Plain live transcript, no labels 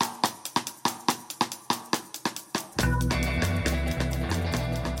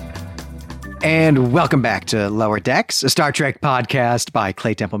And welcome back to Lower Decks, a Star Trek podcast by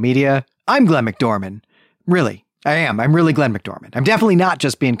Clay Temple Media. I'm Glenn McDorman. Really, I am. I'm really Glenn McDorman. I'm definitely not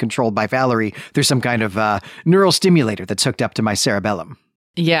just being controlled by Valerie through some kind of neural stimulator that's hooked up to my cerebellum.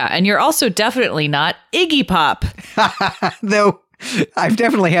 Yeah, and you're also definitely not Iggy Pop. Though, I've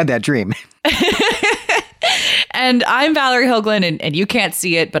definitely had that dream. And I'm Valerie Hoagland, and you can't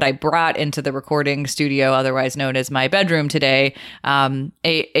see it, but I brought into the recording studio, otherwise known as my bedroom today,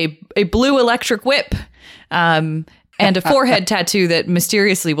 a blue electric whip and a forehead tattoo that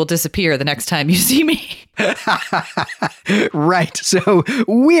mysteriously will disappear the next time you see me. Right. So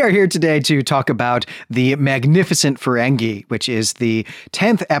we are here today to talk about the Magnificent Ferengi, which is the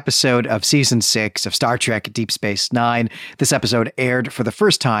 10th episode of Season 6 of Star Trek Deep Space Nine. This episode aired for the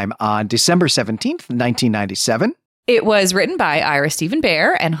first time on December 17th, 1997. It was written by Ira Steven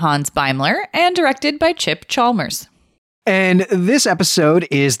Behr and Hans Beimler and directed by Chip Chalmers. And this episode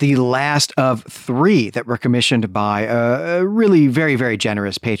is the last of 3 that were commissioned by a really very, very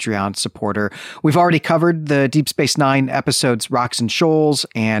generous Patreon supporter. We've already covered the Deep Space Nine episodes Rocks and Shoals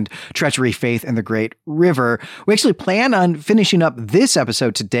and Treachery, Faith, and the Great River. We actually plan on finishing up this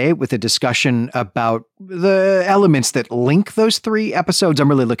episode today with a discussion about the elements that link those 3 episodes. I'm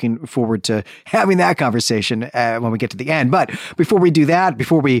really looking forward to having that conversation when we get to the end. But before we do that,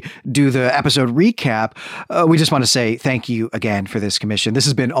 before we do the episode recap, we just want to say thank you again for this commission. This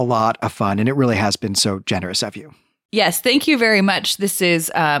has been a lot of fun, and it really has been so generous of you. Yes, thank you very much. This is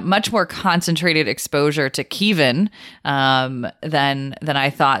much more concentrated exposure to Keevan than I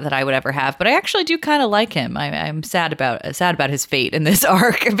thought that I would ever have. But I actually do kind of like him. I'm sad about his fate in this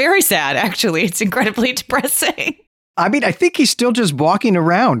arc. Very sad, actually. It's incredibly depressing. I mean, I think he's still just walking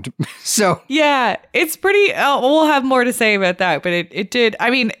around. So yeah, it's pretty. We'll have more to say about that. But it did. I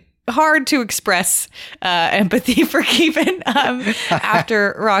mean, hard to express empathy for Keevan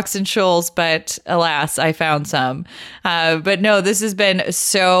after Rocks and Shoals, but alas, I found some. But no, this has been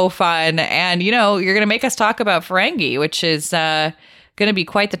so fun. And, you know, you're going to make us talk about Ferengi, which is going to be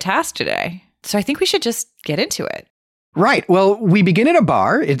quite the task today. So I think we should just get into it. Right. Well, we begin at a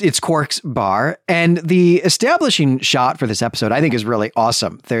bar. It's Quark's bar. And the establishing shot for this episode, I think, is really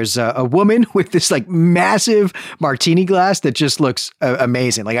awesome. There's a woman with this like massive martini glass that just looks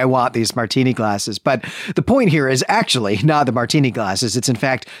amazing. Like, I want these martini glasses. But the point here is actually not the martini glasses. It's in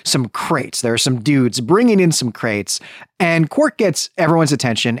fact some crates. There are some dudes bringing in some crates. And Quark gets everyone's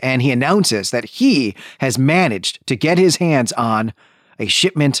attention, and he announces that he has managed to get his hands on a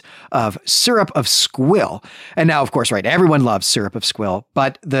shipment of syrup of squill. And now, of course, right, everyone loves syrup of squill.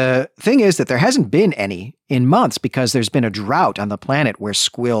 But the thing is that there hasn't been any in months because there's been a drought on the planet where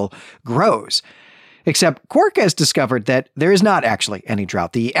squill grows. Except Quark has discovered that there is not actually any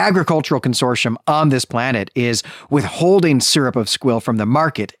drought. The agricultural consortium on this planet is withholding syrup of squill from the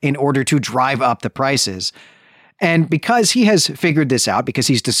market in order to drive up the prices. And because he has figured this out, because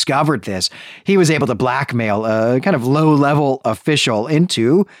he's discovered this, he was able to blackmail a kind of low-level official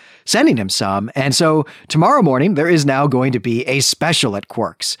into sending him some. And so tomorrow morning, there is now going to be a special at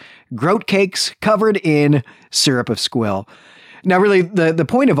Quark's. Groat cakes covered in syrup of squill. Now, really, the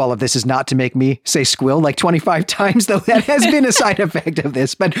point of all of this is not to make me say squill like 25 times, though that has been a side effect of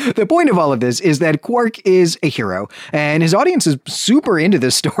this. But the point of all of this is that Quark is a hero, and his audience is super into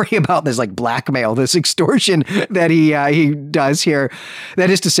this story about this like blackmail, this extortion that he does here.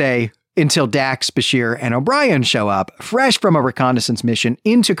 That is to say, until Dax, Bashir, and O'Brien show up, fresh from a reconnaissance mission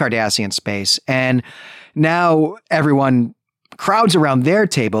into Cardassian space, and now everyone crowds around their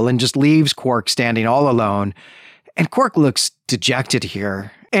table and just leaves Quark standing all alone. And Quark looks dejected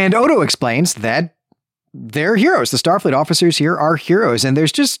here. And Odo explains that they're heroes. The Starfleet officers here are heroes, and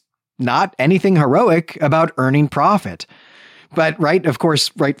there's just not anything heroic about earning profit. But, right, of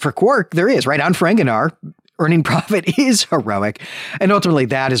course, right, for Quark, there is, right, on Ferenginar, earning profit is heroic. And ultimately,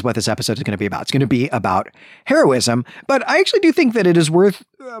 that is what this episode is going to be about. It's going to be about heroism. But I actually do think that it is worth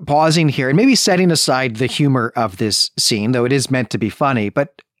pausing here and maybe setting aside the humor of this scene, though it is meant to be funny,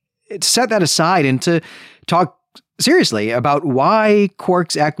 but to set that aside and to talk seriously about why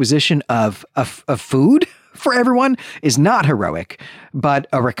Quark's acquisition of food for everyone is not heroic, but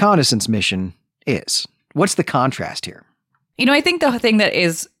a reconnaissance mission is. What's the contrast here? You know, I think the thing that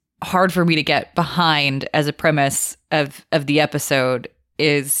is hard for me to get behind as a premise of the episode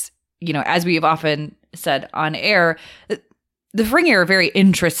is, you know, as we've often said on air, the Ferengi are a very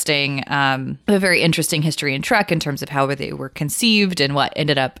interesting history in Trek in terms of how they were conceived and what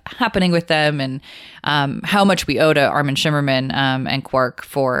ended up happening with them, and how much we owe to Armin Shimmerman and Quark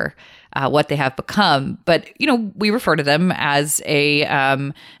for what they have become. But, we refer to them as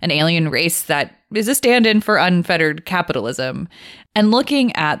an alien race that is a stand-in for unfettered capitalism. And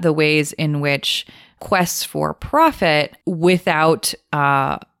looking at the ways in which quests for profit without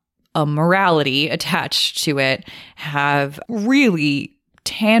a morality attached to it have really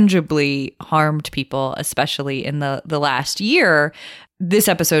tangibly harmed people, especially in the last year. This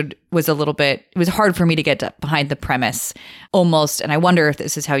episode was it was hard for me to get behind the premise almost. And I wonder if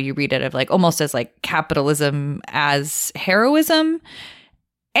this is how you read it, of like almost as like capitalism as heroism.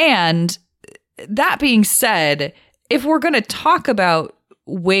 And that being said, if we're going to talk about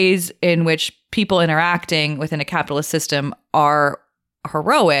ways in which people interacting within a capitalist system are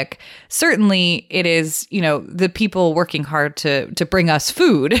heroic, certainly it is, the people working hard to bring us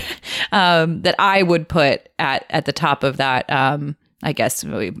food that I would put at the top of that. I guess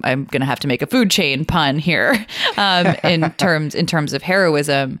I'm going to have to make a food chain pun here in terms of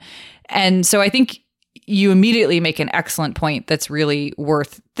heroism. And so I think you immediately make an excellent point that's really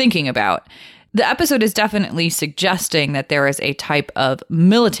worth thinking about. The episode is definitely suggesting that there is a type of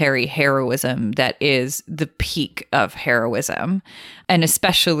military heroism that is the peak of heroism, and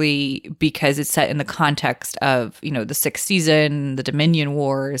especially because it's set in the context of, the Sixth Season, the Dominion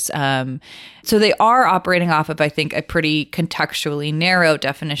Wars. So they are operating off of, I think, a pretty contextually narrow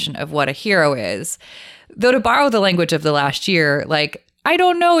definition of what a hero is. Though, to borrow the language of the last year, I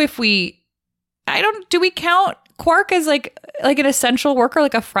don't know if do we count Quark as like an essential worker,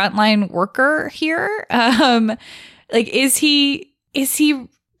 like a frontline worker here? Is he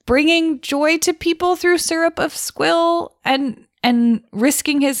bringing joy to people through syrup of squill and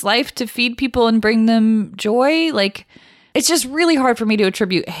risking his life to feed people and bring them joy? It's just really hard for me to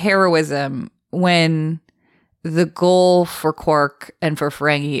attribute heroism when the goal for Quark and for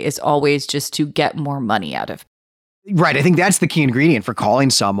Ferengi is always just to get more money out of. Right. I think that's the key ingredient for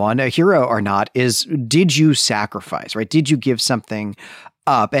calling someone a hero or not is, did you sacrifice, right? Did you give something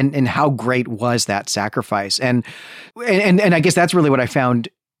up? And how great was that sacrifice? And I guess that's really what I found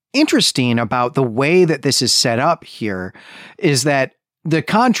interesting about the way that this is set up here, is that the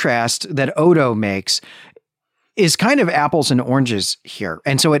contrast that Odo makes is kind of apples and oranges here.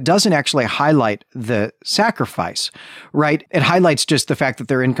 And so it doesn't actually highlight the sacrifice, right? It highlights just the fact that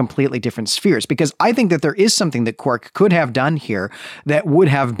they're in completely different spheres, because I think that there is something that Quark could have done here that would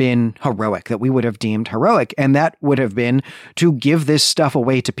have been heroic, that we would have deemed heroic. And that would have been to give this stuff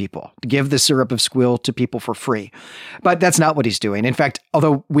away to people, to give the syrup of squill to people for free. But that's not what he's doing. In fact,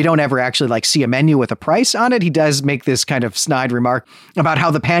 although we don't ever actually see a menu with a price on it, he does make this kind of snide remark about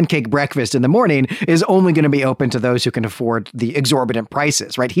how the pancake breakfast in the morning is only going to be open to those who can afford the exorbitant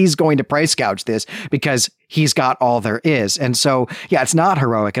prices, right? He's going to price gouge this because he's got all there is. And so, yeah, it's not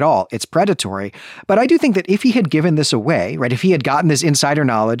heroic at all. It's predatory. But I do think that if he had given this away, right, if he had gotten this insider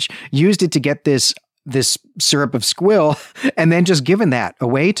knowledge, used it to get this syrup of squill, and then just given that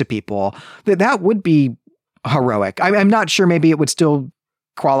away to people, that would be heroic. I'm not sure maybe it would still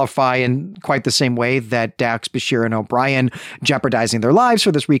qualify in quite the same way that Dax, Bashir, and O'Brien jeopardizing their lives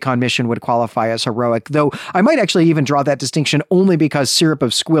for this recon mission would qualify as heroic, though I might actually even draw that distinction only because syrup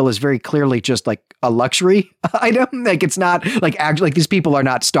of squill is very clearly just like a luxury item. It's not actually these people are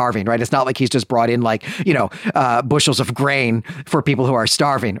not starving, right? It's not like he's just brought in bushels of grain for people who are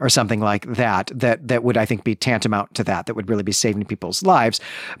starving or something like that would, I think, be tantamount to that would really be saving people's lives.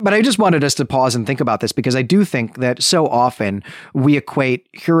 But I just wanted us to pause and think about this, because I do think that so often we equate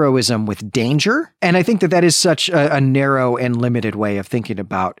heroism with danger. And I think that is such a narrow and limited way of thinking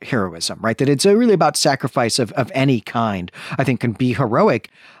about heroism, right? That it's really about sacrifice of any kind, I think, can be heroic.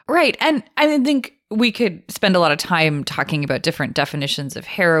 Right. And I think we could spend a lot of time talking about different definitions of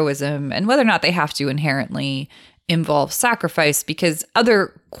heroism and whether or not they have to inherently involve sacrifice, because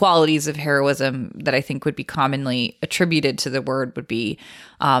other qualities of heroism that I think would be commonly attributed to the word would be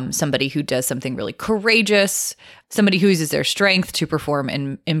somebody who does something really courageous, somebody who uses their strength to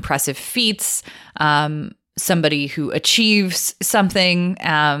perform impressive feats, somebody who achieves something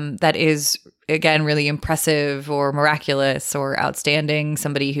that is, again, really impressive or miraculous or outstanding,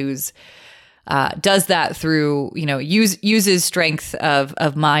 somebody who's does that through, uses strength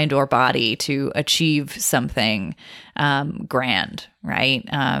of mind or body to achieve something grand, right?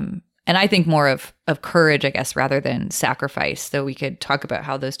 And I think more of courage, I guess, rather than sacrifice, though we could talk about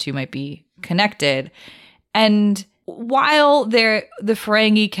how those two might be connected. And while the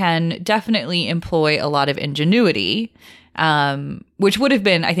Ferengi can definitely employ a lot of ingenuity, which would have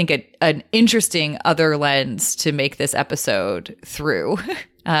been, I think, an interesting other lens to make this episode through,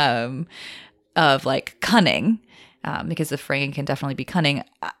 of cunning, because the Ferengi can definitely be cunning.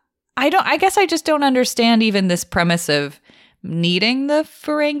 I guess I just don't understand even this premise of needing the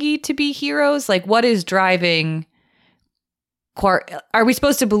Ferengi to be heroes? Like, what is driving Quark? Are we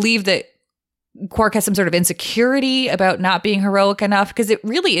supposed to believe that Quark has some sort of insecurity about not being heroic enough? Because it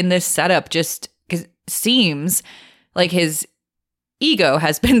really, in this setup, just seems like his ego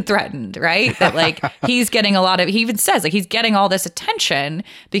has been threatened, right? That like he's getting a lot of, he even says like he's getting all this attention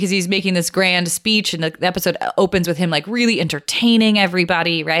because he's making this grand speech, and the episode opens with him like really entertaining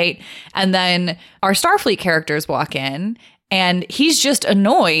everybody, right? And then our Starfleet characters walk in, and he's just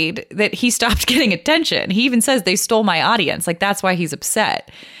annoyed that he stopped getting attention. He even says they stole my audience. Like, that's why he's upset.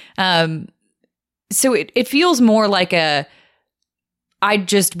 So it feels more like I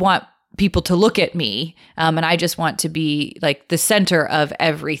just want people to look at me, and I just want to be like the center of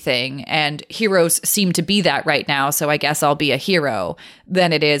everything, and heroes seem to be that right now, so I guess I'll be a hero.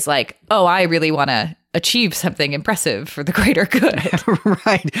 Then it is like, oh, I really want to achieve something impressive for the greater good.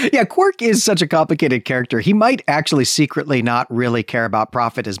 Right. Yeah, Quark is such a complicated character. He might actually secretly not really care about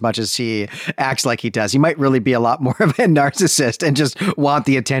profit as much as he acts like he does. He might really be a lot more of a narcissist and just want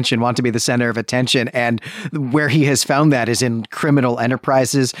the attention, want to be the center of attention. And where he has found that is in criminal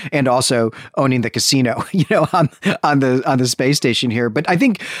enterprises and also owning the casino, on the space station here. But I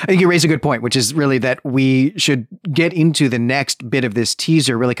think you raise a good point, which is really that we should get into the next bit of this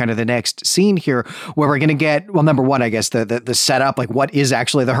teaser, really kind of the next scene here, where we're going to get, well, number one, I guess, the setup, like what is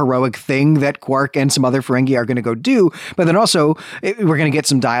actually the heroic thing that Quark and some other Ferengi are going to go do. But then also, we're going to get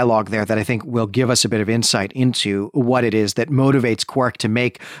some dialogue there that I think will give us a bit of insight into what it is that motivates Quark to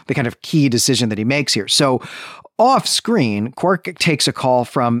make the kind of key decision that he makes here. So off screen, Quark takes a call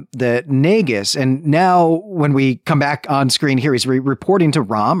from the Nagus. And now when we come back on screen here, he's reporting to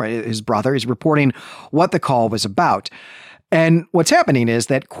Rom, his brother. He's reporting what the call was about. And what's happening is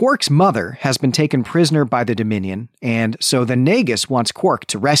that Quark's mother has been taken prisoner by the Dominion, and so the Nagus wants Quark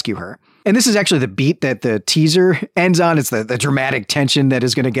to rescue her. And this is actually the beat that the teaser ends on. It's the dramatic tension that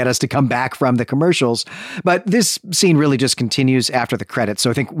is going to get us to come back from the commercials. But this scene really just continues after the credits,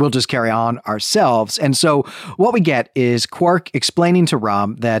 so I think we'll just carry on ourselves. And so what we get is Quark explaining to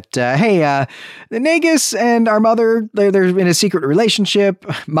Rom that, the Nagus and our mother, they're in a secret relationship.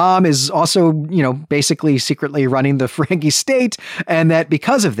 Mom is also, basically secretly running the Ferengi state, and that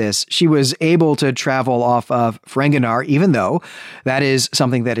because of this, she was able to travel off of Ferenginar, even though that is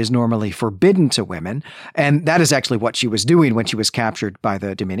something that is normally forbidden to women. And that is actually what she was doing when she was captured by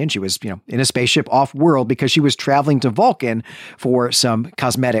the Dominion. She was, in a spaceship off-world because she was traveling to Vulcan for some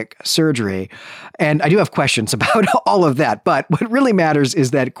cosmetic surgery. And I do have questions about all of that, but what really matters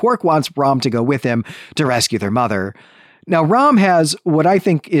is that Quark wants Rom to go with him to rescue their mother. Now, Rom has what I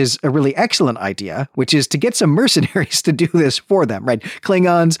think is a really excellent idea, which is to get some mercenaries to do this for them, right?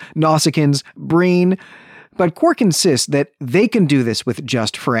 Klingons, Nausicaans, Breen. But Quark insists that they can do this with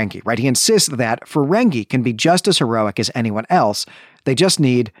just Ferengi, right? He insists that Ferengi can be just as heroic as anyone else. They just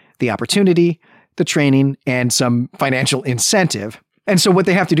need the opportunity, the training, and some financial incentive. And so what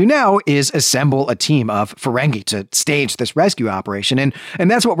they have to do now is assemble a team of Ferengi to stage this rescue operation. And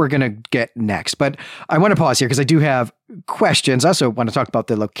that's what we're going to get next. But I want to pause here because I do have questions. I also want to talk about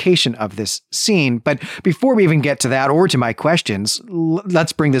the location of this scene. But before we even get to that or to my questions,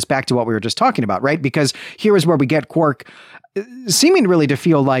 let's bring this back to what we were just talking about, right? Because here is where we get Quark seeming really to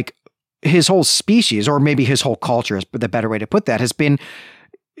feel like his whole species, or maybe his whole culture is the better way to put that, has been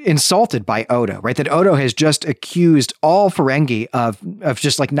insulted by Odo, right? That Odo has just accused all Ferengi of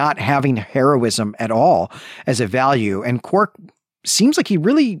just like not having heroism at all as a value. And Quark seems like he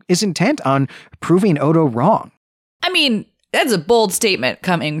really is intent on proving Odo wrong. I mean, that's a bold statement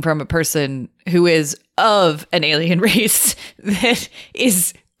coming from a person who is of an alien race that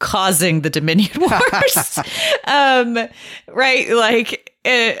is causing the Dominion Wars. Right? Like,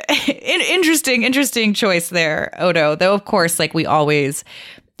 interesting choice there, Odo. Though, of course, like we always,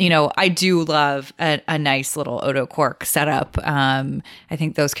 I do love a nice little Odo Quark setup. I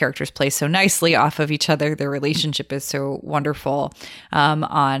think those characters play so nicely off of each other. Their relationship is so wonderful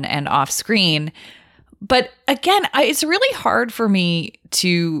on and off screen. But again, it's really hard for me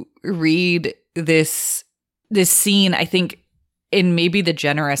to read this scene, I think, in maybe the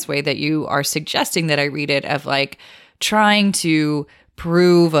generous way that you are suggesting that I read it, of like trying to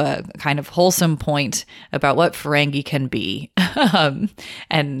prove a kind of wholesome point about what Ferengi can be,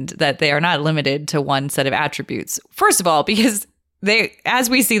 and that they are not limited to one set of attributes. First of all, because they, as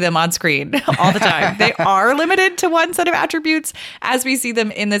we see them on screen all the time, they are limited to one set of attributes. As we see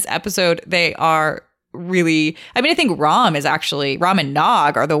them in this episode, they are really, I think Rom and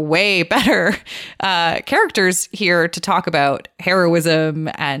Nog are the way better characters here to talk about heroism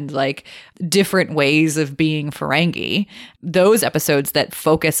and like different ways of being Ferengi. Those episodes that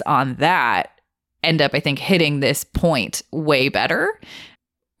focus on that end up, I think, hitting this point way better.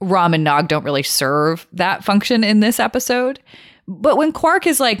 Rom and Nog don't really serve that function in this episode. But when Quark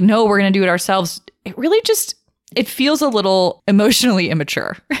is like, no, we're going to do it ourselves, it really just, it feels a little emotionally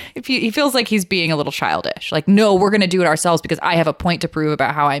immature. He feels like he's being a little childish. Like, no, we're going to do it ourselves because I have a point to prove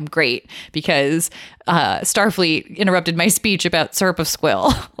about how I'm great because Starfleet interrupted my speech about Serp of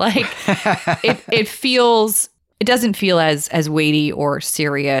Squill. Like, it doesn't feel as weighty or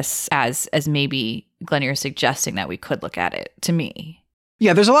serious as maybe Glenn, you're suggesting that we could look at it, to me.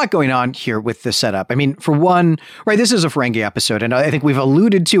 Yeah, there's a lot going on here with the setup. I mean, for one, right, this is a Ferengi episode, and I think we've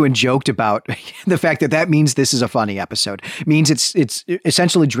alluded to and joked about the fact that means this is a funny episode. It means it's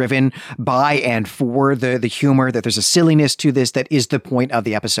essentially driven by and for the humor, that there's a silliness to this that is the point of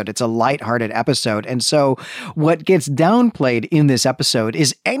the episode. It's a lighthearted episode. And so what gets downplayed in this episode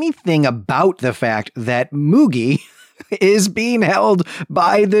is anything about the fact that Moogie is being held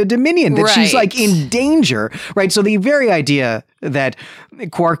by the Dominion, that she's like in danger, right? So the very idea that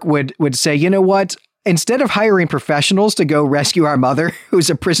Quark would say, you know what, instead of hiring professionals to go rescue our mother, who's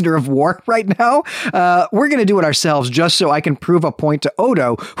a prisoner of war right now, we're going to do it ourselves just so I can prove a point to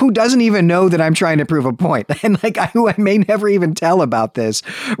Odo, who doesn't even know that I'm trying to prove a point. And who I may never even tell about this,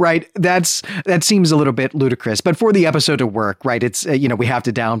 right? That seems a little bit ludicrous, but for the episode to work, right? It's, we have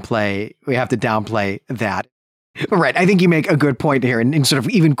to downplay that. Right. I think you make a good point here in sort of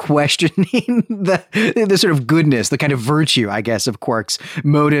even questioning the sort of goodness, the kind of virtue, I guess, of Quark's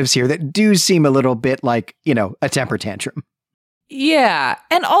motives here that do seem a little bit like, a temper tantrum. Yeah.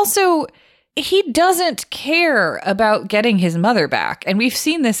 And also, he doesn't care about getting his mother back. And we've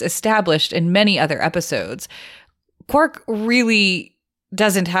seen this established in many other episodes. Quark really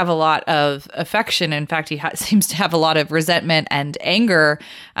doesn't have a lot of affection. In fact, he seems to have a lot of resentment and anger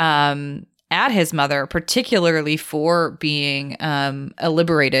at his mother, particularly for being a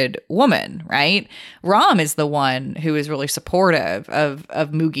liberated woman, right? Rom is the one who is really supportive of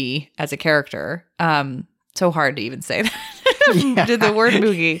Moogie as a character. So hard to even say that. Did the word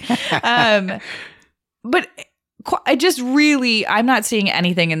Moogie. But I'm not seeing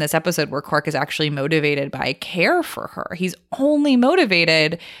anything in this episode where Quark is actually motivated by care for her. He's only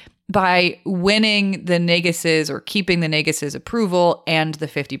motivated by winning the Neguses or keeping the Neguses' approval and the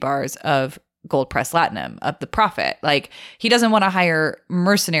 50 bars of gold press latinum of the Prophet. Like, he doesn't want to hire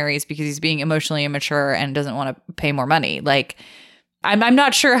mercenaries because he's being emotionally immature and doesn't want to pay more money. Like, I'm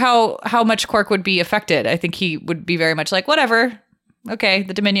not sure how much Quark would be affected. I think he would be very much like, whatever. Okay,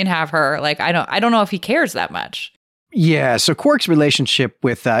 the Dominion have her. Like, I don't know if he cares that much. Yeah, so Quark's relationship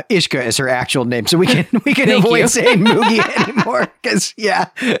with Ishka is her actual name, so we can avoid saying Moogie anymore. Because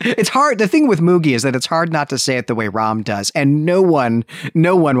it's hard. The thing with Moogie is that it's hard not to say it the way Rom does, and no one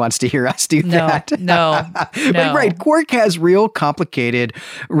wants to hear us do that. No. But right, Quark has real complicated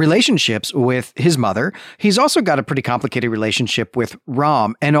relationships with his mother. He's also got a pretty complicated relationship with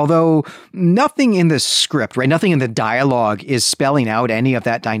Rom, and although nothing in the script, right, nothing in the dialogue is spelling out any of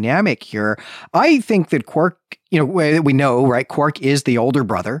that dynamic here, I think that Quark, we know, right, Quark is the older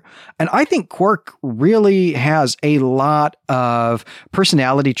brother. And I think Quark really has a lot of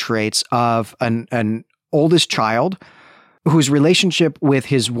personality traits of an oldest child whose relationship with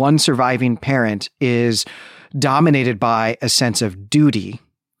his one surviving parent is dominated by a sense of duty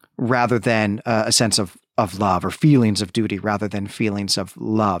rather than a sense of love, or feelings of duty rather than feelings of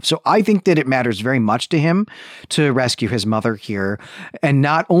love. So I think that it matters very much to him to rescue his mother here. And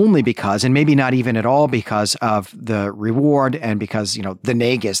not only because, and maybe not even at all because of the reward and because, the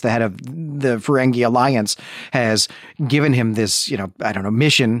Negus, the head of the Ferengi Alliance, has given him this,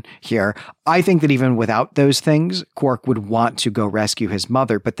 mission here. I think that even without those things, Quark would want to go rescue his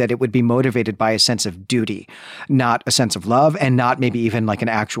mother, but that it would be motivated by a sense of duty, not a sense of love, and not maybe even like an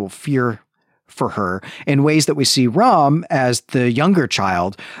actual fear for her, in ways that we see Rom as the younger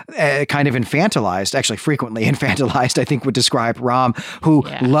child, kind of infantilized, actually frequently infantilized, I think would describe Rom, who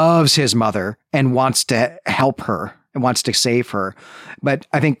loves his mother and wants to help her and wants to save her. But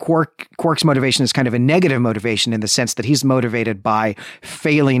I think Quark's motivation is kind of a negative motivation in the sense that he's motivated by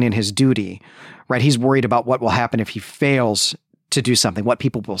failing in his duty, right? He's worried about what will happen if he fails to do something, what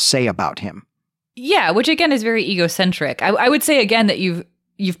people will say about him. Yeah, which again is very egocentric. I would say again that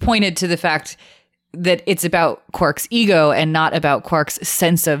you've pointed to the fact that it's about Quark's ego and not about Quark's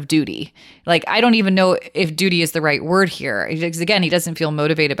sense of duty. Like, I don't even know if duty is the right word here. Because again, he doesn't feel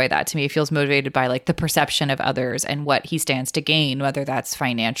motivated by that. To me, he feels motivated by like the perception of others and what he stands to gain, whether that's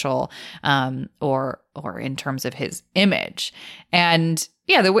financial or in terms of his image. And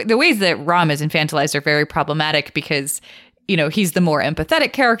yeah, the ways that Rom is infantilized are very problematic because he's the more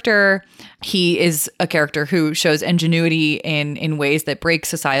empathetic character. He is a character who shows ingenuity in ways that break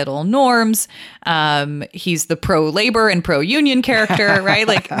societal norms. He's the pro-labor and pro-union character, right?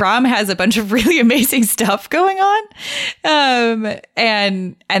 Like Rom has a bunch of really amazing stuff going on.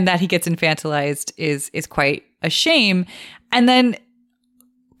 And that he gets infantilized is quite a shame. And then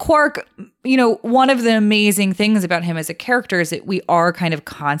Quark, one of the amazing things about him as a character is that we are kind of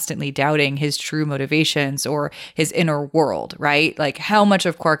constantly doubting his true motivations or his inner world, right? Like how much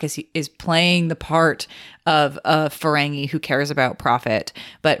of Quark is playing the part of a Ferengi who cares about profit,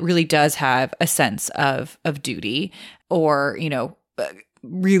 but really does have a sense of duty, or,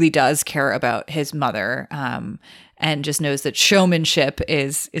 really does care about his mother, and just knows that showmanship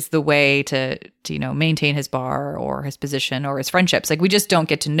is the way to maintain his bar or his position or his friendships. Like we just don't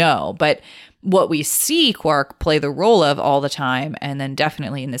get to know. But what we see Quark play the role of all the time, and then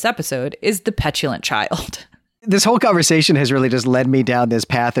definitely in this episode, is the petulant child. This whole conversation has really just led me down this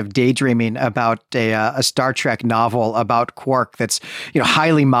path of daydreaming about a Star Trek novel about Quark that's,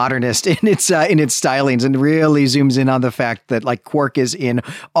 highly modernist in its stylings, and really zooms in on the fact that like Quark is in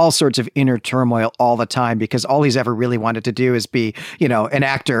all sorts of inner turmoil all the time, because all he's ever really wanted to do is be, an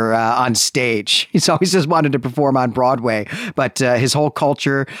actor on stage. He's always just wanted to perform on Broadway, but his whole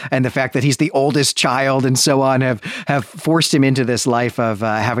culture and the fact that he's the oldest child and so on have forced him into this life of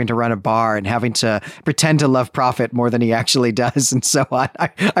having to run a bar and having to pretend to love profit more than he actually does, and so on.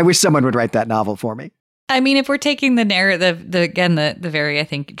 I wish someone would write that novel for me. I mean, if we're taking the narrative, the very, I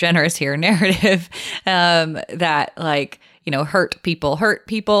think, generous here narrative, that like, hurt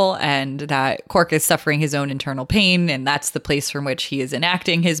people, and that Quark is suffering his own internal pain, and that's the place from which he is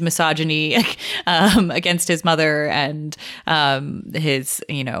enacting his misogyny against his mother, and his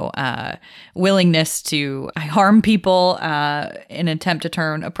willingness to harm people in an attempt to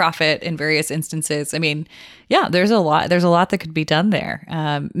turn a profit in various instances. I mean, yeah, there's a lot that could be done there.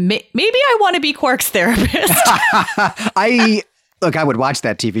 Maybe I want to be Quark's therapist. I would watch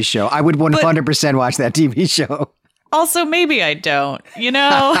that TV show. I would 100% watch that TV show. Also, maybe I don't,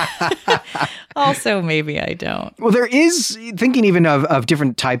 Also, maybe I don't. Well, there is thinking even of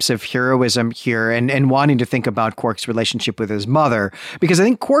different types of heroism here, and wanting to think about Quark's relationship with his mother, because I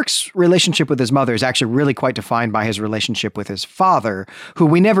think Quark's relationship with his mother is actually really quite defined by his relationship with his father, who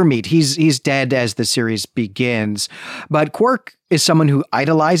we never meet. He's dead as the series begins, but Quark is someone who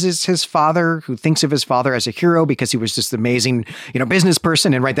idolizes his father, who thinks of his father as a hero because he was just an amazing, business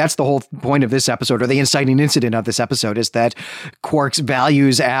person. And right, that's the whole point of this episode, or the inciting incident of this episode, is that Quark's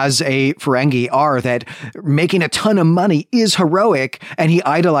values as a Ferengi are that making a ton of money is heroic, and he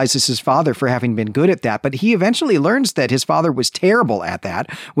idolizes his father for having been good at that. But he eventually learns that his father was terrible at that,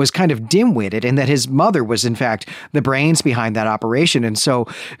 was kind of dim-witted, and that his mother was in fact the brains behind that operation. And so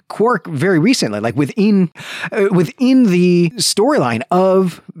Quark very recently, like within the storyline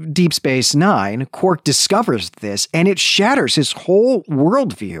of Deep Space Nine, Quark discovers this, and it shatters his whole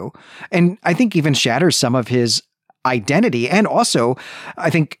worldview, and I think even shatters some of his identity, and also I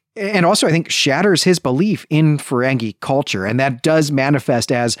think shatters his belief in Ferengi culture. And that does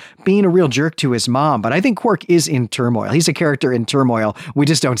manifest as being a real jerk to his mom. But I think Quark is in turmoil. He's a character in turmoil. We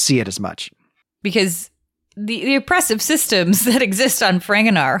just don't see it as much. Because the oppressive systems that exist on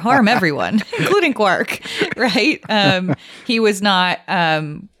Ferenginar harm everyone, including Quark, right? He was not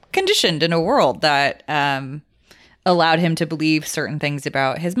conditioned in a world that allowed him to believe certain things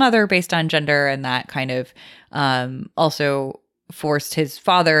about his mother based on gender, and that kind of also forced his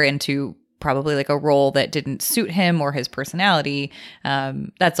father into probably like a role that didn't suit him or his personality.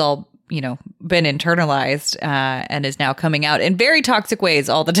 That's all, been internalized and is now coming out in very toxic ways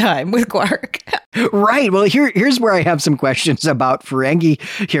all the time with Quark. Right. Well, here's where I have some questions about Ferengi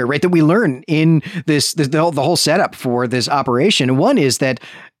here, right? That we learn in the whole setup for this operation. One is that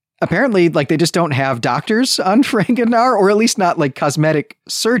apparently, like, they just don't have doctors on Ferenginar, or at least not like cosmetic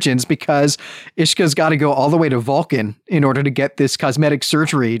surgeons, because Ishka's got to go all the way to Vulcan in order to get this cosmetic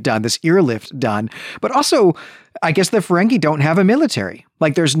surgery done, this ear lift done. But also, I guess the Ferengi don't have a military.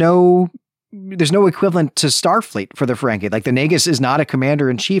 Like, there's no equivalent to Starfleet for the Ferengi. Like, the Nagus is not a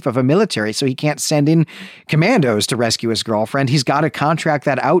commander-in-chief of a military, so he can't send in commandos to rescue his girlfriend. He's got to contract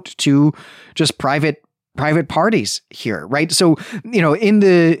that out to just private parties here, right? So, in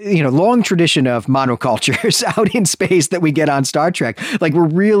the, long tradition of monocultures out in space that we get on Star Trek, like, we're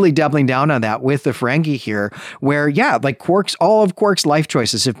really doubling down on that with the Ferengi here, where, yeah, like all of Quark's life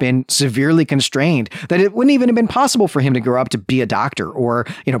choices have been severely constrained, that it wouldn't even have been possible for him to grow up to be a doctor or,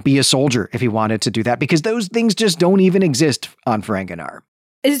 be a soldier if he wanted to do that, because those things just don't even exist on Ferenginar.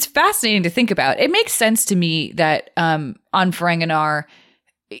 It's fascinating to think about. It makes sense to me that on Ferenginar,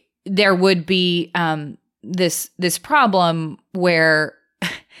 there would be this problem where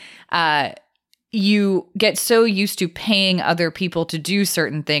you get so used to paying other people to do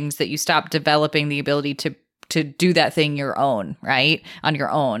certain things that you stop developing the ability to do that thing your own, right? On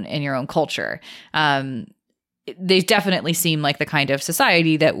your own, in your own culture. They definitely seem like the kind of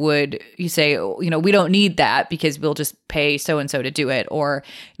society that would, you say, you know, we don't need that because we'll just pay so-and-so to do it. Or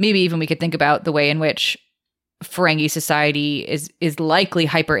maybe even we could think about the way in which Ferengi society is likely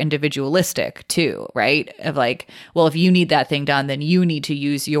hyper individualistic too, right? Of like, well, if you need that thing done, then you need to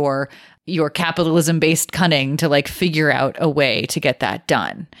use your capitalism based cunning to like figure out a way to get that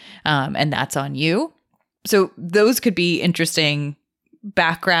done. And that's on you. So those could be interesting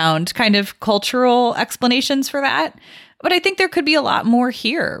background kind of cultural explanations for that. But I think there could be a lot more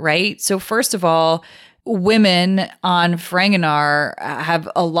here, right? So first of all, women on Ferenginar have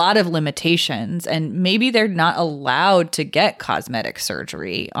a lot of limitations, and maybe they're not allowed to get cosmetic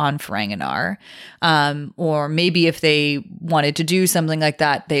surgery on Ferenginar. Or maybe if they wanted to do something like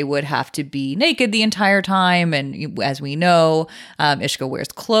that, they would have to be naked the entire time. And as we know, Ishka wears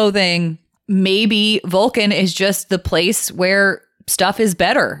clothing. Maybe Vulcan is just the place where stuff is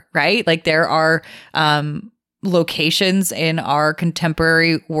better, right? Like there are locations in our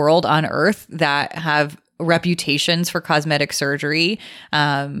contemporary world on Earth that have reputations for cosmetic surgery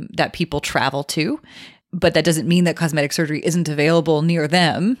that people travel to. But that doesn't mean that cosmetic surgery isn't available near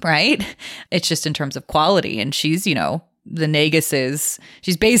them, right? It's just in terms of quality. And she's, you know, the Nagus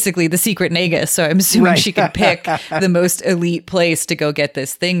she's basically the secret Nagus. So I'm assuming she can pick the most elite place to go get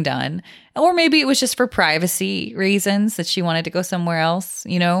this thing done. Or maybe it was just for privacy reasons that she wanted to go somewhere else,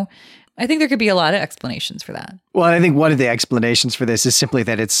 you know? I think there could be a lot of explanations for that. Well, I think one of the explanations for this is simply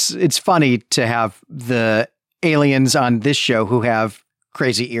that it's funny to have the aliens on this show who have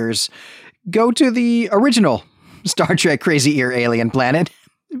crazy ears go to the original Star Trek crazy ear alien planet,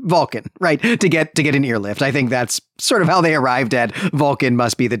 Vulcan, right? To get an ear lift. I think that's sort of how they arrived at Vulcan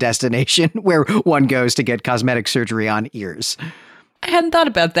must be the destination where one goes to get cosmetic surgery on ears. I hadn't thought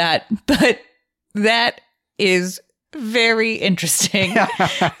about that, but that is very interesting.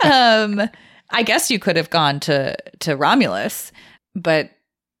 I guess you could have gone to Romulus, but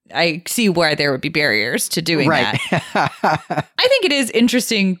I see where there would be barriers to doing that. I think it is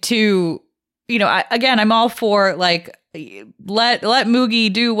interesting to, you know, I'm all for like, let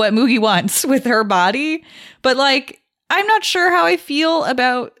Moogie do what Moogie wants with her body, but like, I'm not sure how I feel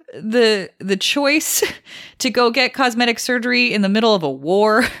about the choice to go get cosmetic surgery in the middle of a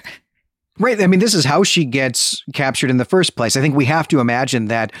war. Right. I mean, this is how she gets captured in the first place. I think we have to imagine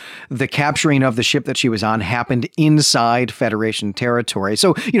that the capturing of the ship that she was on happened inside Federation territory.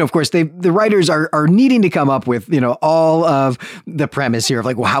 So, you know, of course, the writers are needing to come up with, you know, all of the premise here of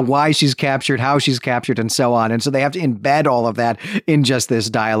like why she's captured, how she's captured, and so on. And so they have to embed all of that in just this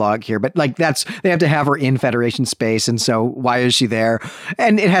dialogue here. But like they have to have her in Federation space. And so why is she there?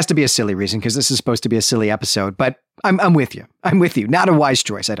 And it has to be a silly reason because this is supposed to be a silly episode. But I'm with you. I'm with you. Not a wise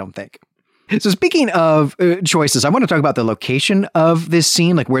choice, I don't think. So speaking of choices, I want to talk about the location of this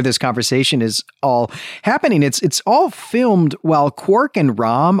scene, like where this conversation is all happening. It's all filmed while Quark and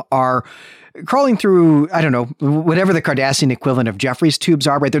Rom are crawling through, I don't know, whatever the Cardassian equivalent of Jeffries tubes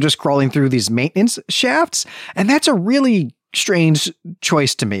are, right? They're just crawling through these maintenance shafts. And that's a really strange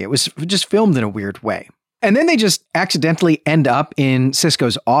choice to me. It was just filmed in a weird way. And then they just accidentally end up in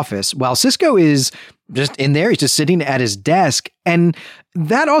Sisko's office while Sisko is just in there. He's just sitting at his desk. And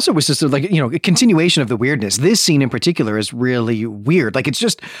that also was just like, you know, a continuation of the weirdness. This scene in particular is really weird. Like, it's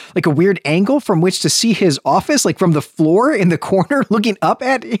just like a weird angle from which to see his office, like from the floor in the corner looking up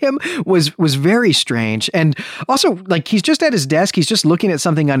at him was very strange. And also, like, he's just at his desk. He's just looking at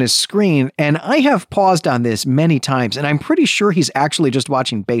something on his screen. And I have paused on this many times, and I'm pretty sure he's actually just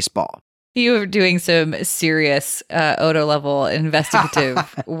watching baseball. You are doing some serious Odo level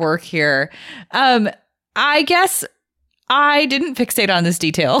investigative work here. I guess I didn't fixate on this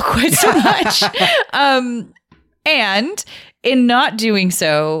detail quite so much. And in not doing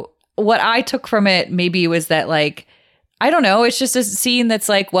so, what I took from it maybe was that, like, I don't know, it's just a scene that's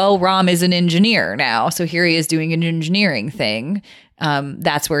like, well, Rom is an engineer now. So here he is doing an engineering thing.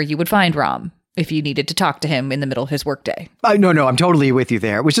 That's where you would find Rom if you needed to talk to him in the middle of his workday. No, I'm totally with you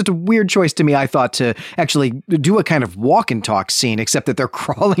there. It was just a weird choice to me, I thought, to actually do a kind of walk and talk scene, except that they're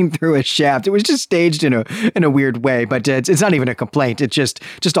crawling through a shaft. It was just staged in a weird way, but it's not even a complaint. It just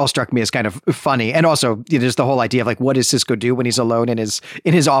all struck me as kind of funny. And also, you know, just the whole idea of like, what does Sisko do when he's alone in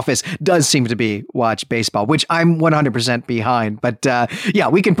his office does seem to be watch baseball, which I'm 100% behind. But yeah,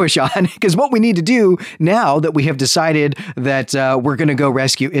 we can push on because what we need to do now that we have decided that we're going to go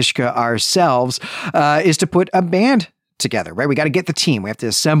rescue Ishka ourselves is to put a band together, right? We got to get the team. We have to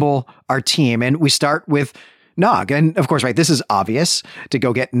assemble our team. And we start with Nog. And of course, right, this is obvious to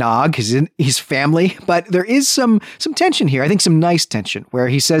go get Nog because he's family, but there is some tension here. I think some nice tension where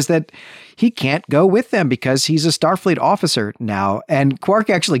he says that he can't go with them because he's a Starfleet officer now. And Quark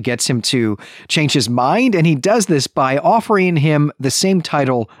actually gets him to change his mind. And he does this by offering him the same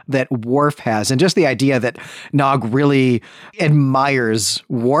title that Worf has. And just the idea that Nog really admires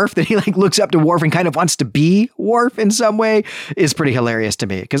Worf, that he looks up to Worf and kind of wants to be Worf in some way is pretty hilarious to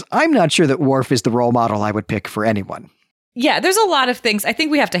me because I'm not sure that Worf is the role model I would pick for anyone. Yeah, there's a lot of things. I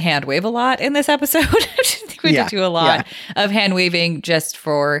think we have to hand wave a lot in this episode. I think we have to do a lot of hand waving just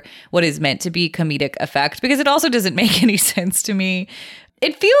for what is meant to be comedic effect, because it also doesn't make any sense to me.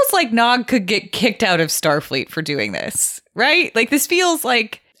 It feels like Nog could get kicked out of Starfleet for doing this, right? Like this feels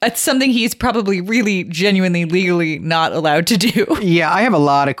like it's something he's probably really genuinely legally not allowed to do. Yeah, I have a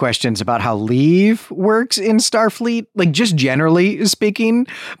lot of questions about how leave works in Starfleet, like just generally speaking,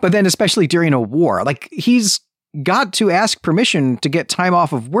 but then especially during a war. Like he's got to ask permission to get time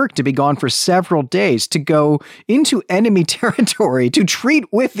off of work to be gone for several days, to go into enemy territory, to treat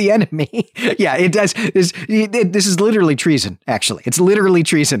with the enemy. Yeah, it does. This is literally treason, actually. It's literally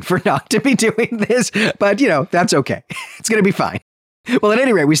treason for Nog to be doing this, but that's okay. It's going to be fine. Well, at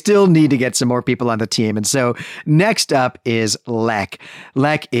any rate, we still need to get some more people on the team. And so next up is Lek.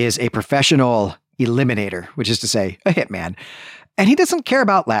 Lek is a professional eliminator, which is to say a hitman. And he doesn't care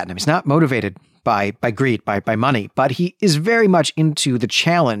about Latinum. He's not motivated by greed, by money, but he is very much into the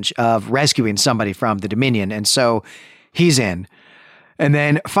challenge of rescuing somebody from the Dominion. And so he's in. And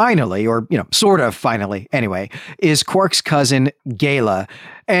then finally, or, sort of finally anyway, is Quark's cousin, Gala.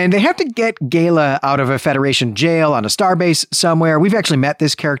 And they have to get Gala out of a Federation jail on a starbase somewhere. We've actually met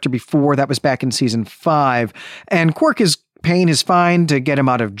this character before. That was back in season 5. And Quark is paying his fine to get him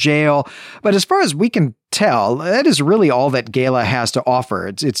out of jail. But as far as we can tell, that is really all that Gala has to offer.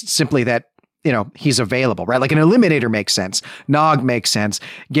 It's simply that, he's available, right? Like an eliminator makes sense. Nog makes sense.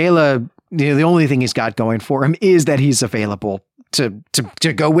 Gala, the only thing he's got going for him is that he's available to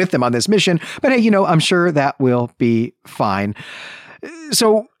go with them on this mission. But hey, I'm sure that will be fine.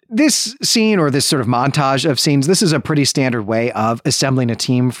 So this scene, or this sort of montage of scenes, this is a pretty standard way of assembling a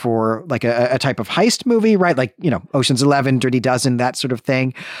team for like a type of heist movie, right? Like, Ocean's 11, Dirty Dozen, that sort of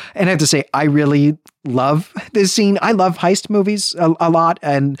thing. And I have to say, I really love this scene. I love heist movies a lot.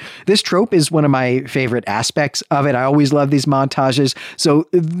 And this trope is one of my favorite aspects of it. I always love these montages. So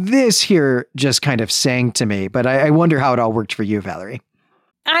this here just kind of sang to me, but I wonder how it all worked for you, Valerie.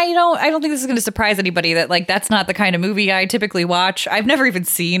 I don't think this is going to surprise anybody that that's not the kind of movie I typically watch. I've never even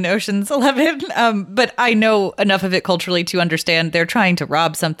seen Ocean's 11, but I know enough of it culturally to understand they're trying to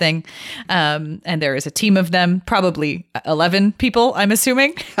rob something. And there is a team of them, probably 11 people, I'm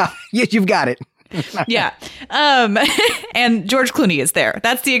assuming. Yes, you've got it. Yeah. And George Clooney is there.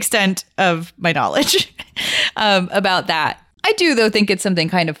 That's the extent of my knowledge about that. I do, though, think it's something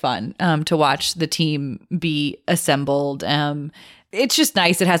kind of fun to watch the team be assembled. It's just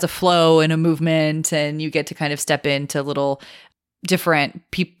nice. It has a flow and a movement, and you get to kind of step into little different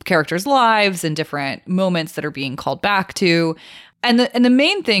characters' lives and different moments that are being called back to. And the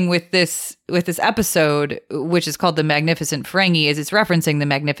main thing with this episode, which is called The Magnificent Ferengi, is it's referencing The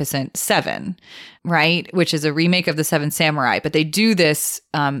Magnificent Seven, right? Which is a remake of The Seven Samurai. But they do this,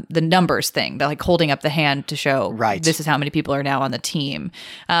 the numbers thing, they're holding up the hand to show this is how many people are now on the team.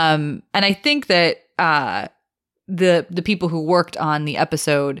 And I think that the people who worked on the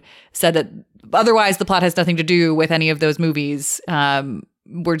episode said that otherwise the plot has nothing to do with any of those movies.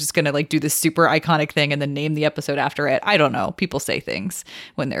 We're just going to do this super iconic thing and then name the episode after it. I don't know. People say things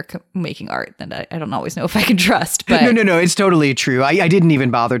when they're making art and I don't always know if I can trust. But No. It's totally true. I didn't even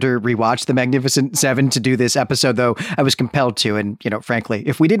bother to rewatch The Magnificent Seven to do this episode, though I was compelled to. And, frankly,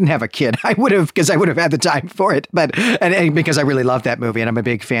 if we didn't have a kid, I would have, because I would have had the time for it. But and because I really love that movie and I'm a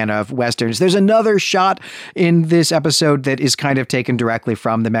big fan of Westerns. There's another shot in this episode that is kind of taken directly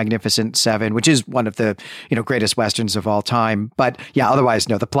from The Magnificent Seven, which is one of the, greatest Westerns of all time. But yeah, otherwise,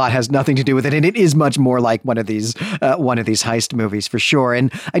 no, the plot has nothing to do with it. And it is much more like one of these heist movies for sure.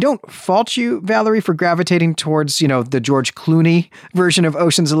 And I don't fault you, Valerie, for gravitating towards, the George Clooney version of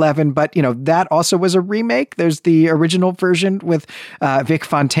Ocean's 11. But, that also was a remake. There's the original version with Vic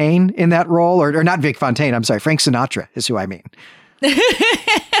Fontaine in that role, or not Vic Fontaine. I'm sorry. Frank Sinatra is who I mean.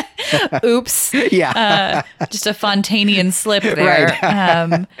 Oops. Yeah. Just a Fontainian slip there.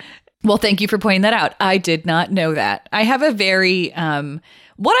 Right. Well, thank you for pointing that out. I did not know that. I have a very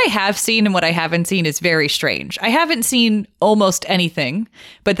What I have seen and what I haven't seen is very strange. I haven't seen almost anything,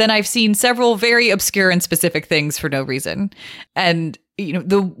 but then I've seen several very obscure and specific things for no reason. And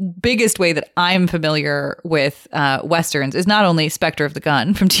the biggest way that I'm familiar with Westerns is not only Spectre of the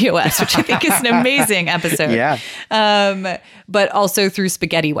Gun from TOS, which I think is an amazing episode, but also through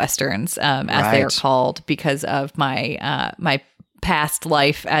spaghetti Westerns, as they are called, because of my past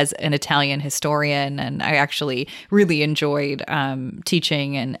life as an Italian historian. And I actually really enjoyed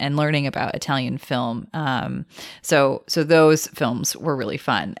teaching and learning about Italian film. So those films were really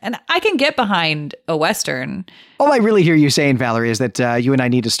fun. And I can get behind a Western. All I really hear you saying, Valerie, is that you and I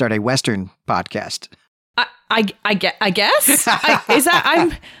need to start a Western podcast. I guess?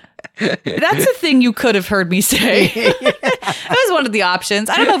 That's a thing you could have heard me say. That was one of the options.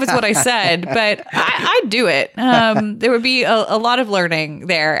 I don't know if it's what I said, but I'd do it. There would be a lot of learning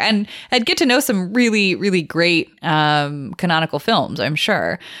there, and I'd get to know some really, really great canonical films, I'm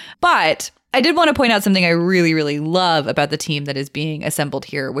sure. But I did want to point out something I really, really love about the team that is being assembled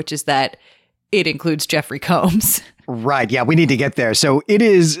here, which is that it includes Jeffrey Combs. Right. Yeah, we need to get there. So it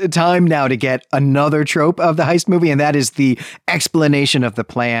is time now to get another trope of the heist movie, and that is the explanation of the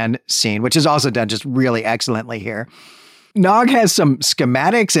plan scene, which is also done just really excellently here. Nog has some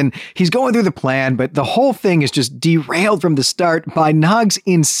schematics and he's going through the plan, but the whole thing is just derailed from the start by Nog's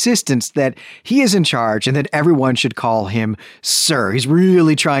insistence that he is in charge and that everyone should call him Sir. He's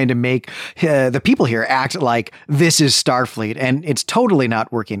really trying to make the people here act like this is Starfleet, and it's totally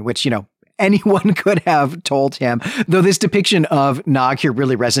not working, which, anyone could have told him, though this depiction of Nog here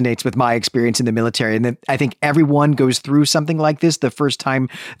really resonates with my experience in the military. And I think everyone goes through something like this the first time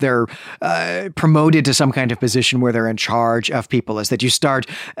they're promoted to some kind of position where they're in charge of people, is that you start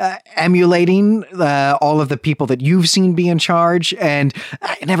emulating all of the people that you've seen be in charge, and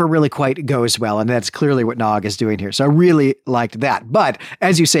it never really quite goes well. And that's clearly what Nog is doing here. So I really liked that. But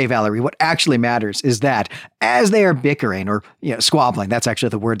as you say, Valerie, what actually matters is that as they are bickering or squabbling, that's actually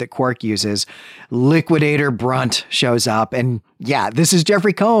the word that Quark uses, Liquidator Brunt shows up. And yeah, this is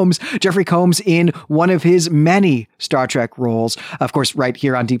Jeffrey Combs. Jeffrey Combs in one of his many Star Trek roles. Of course, right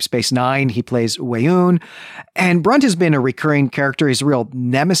here on Deep Space Nine, he plays Weyoun. And Brunt has been a recurring character. He's a real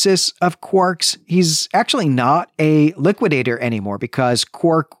nemesis of Quark's. He's actually not a Liquidator anymore because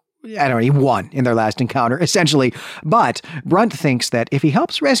Quark, he won in their last encounter, essentially. But Brunt thinks that if he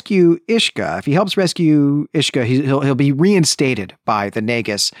helps rescue Ishka, he'll be reinstated by the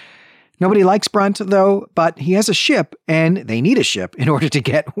Nagus. Nobody likes Brunt, though, but he has a ship, and they need a ship in order to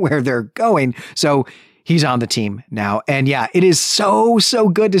get where they're going. So he's on the team now. And yeah, it is so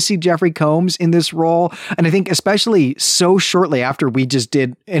good to see Jeffrey Combs in this role. And I think especially so shortly after we just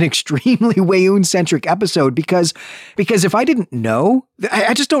did an extremely Weyoun-centric episode, because if I didn't know,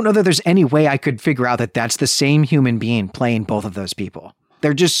 I just don't know that there's any way I could figure out that that's the same human being playing both of those people.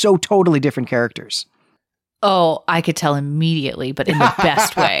 They're just so totally different characters. Oh, I could tell immediately, but in the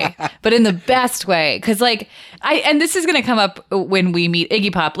best way. Because and this is going to come up when we meet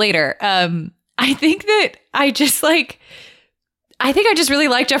Iggy Pop later. I think that I just really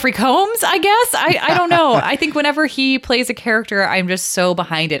like Jeffrey Combs, I guess. I don't know. I think whenever he plays a character, I'm just so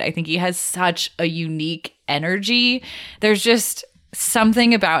behind it. I think he has such a unique energy. There's just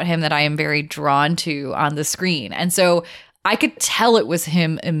something about him that I am very drawn to on the screen. And so I could tell it was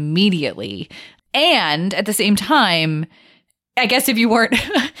him immediately. And at the same time, I guess if you weren't,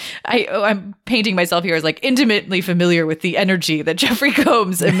 I'm painting myself here as intimately familiar with the energy that Jeffrey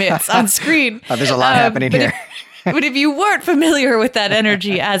Combs emits on screen. There's a lot happening here. But if you weren't familiar with that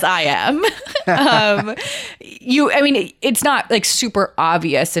energy as I am, it's not super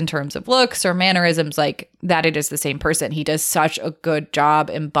obvious in terms of looks or mannerisms that it is the same person. He does such a good job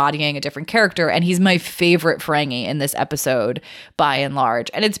embodying a different character, and he's my favorite Ferengi in this episode by and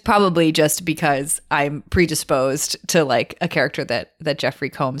large. And it's probably just because I'm predisposed to a character that Jeffrey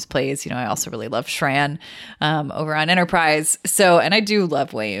Combs plays. I also really love Shran over on Enterprise. So, and I do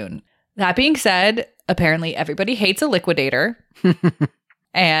love Weyoun. That being said, apparently everybody hates a Liquidator.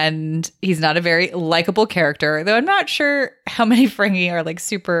 And he's not a very likable character, though I'm not sure how many Ferengi are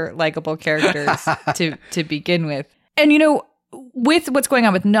super likable characters to begin with. And, with what's going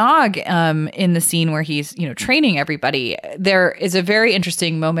on with Nog in the scene where he's, training everybody, there is a very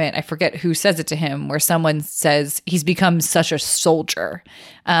interesting moment. I forget who says it to him, where someone says he's become such a soldier.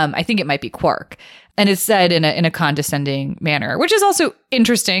 I think it might be Quark. And it's said in a condescending manner, which is also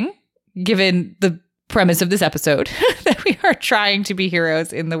interesting, given the premise of this episode, that we are trying to be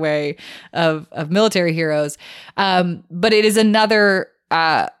heroes in the way of military heroes. But it is another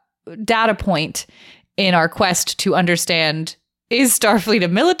data point in our quest to understand, is Starfleet a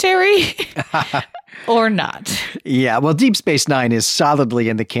military Or not. Yeah, well, Deep Space Nine is solidly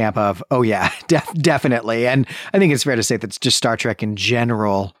in the camp of, oh yeah, definitely. And I think it's fair to say that just Star Trek in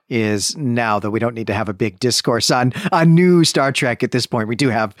general is now, though we don't need to have a big discourse on new Star Trek at this point. We do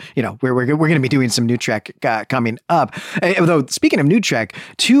have, we're going to be doing some new Trek coming up. Although, speaking of new Trek,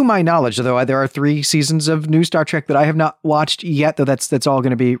 to my knowledge, although there are 3 seasons of new Star Trek that I have not watched yet, though that's all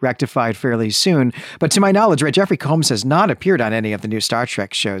going to be rectified fairly soon. But to my knowledge, right, Jeffrey Combs has not appeared on any of the new Star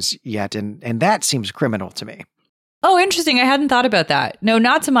Trek shows yet, and that seems criminal to me. Oh, interesting. I hadn't thought about that. No,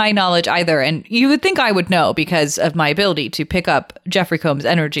 not to my knowledge either. And you would think I would know because of my ability to pick up Jeffrey Combs'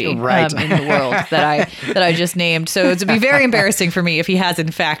 energy in the world that I just named. So it would be very embarrassing for me if he has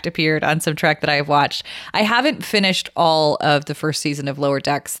in fact appeared on some Trek that I have watched. I haven't finished all of the first season of Lower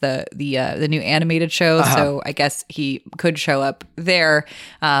Decks, the new animated show. Uh-huh. So I guess he could show up there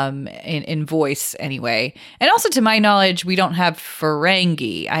in voice anyway. And also, to my knowledge, we don't have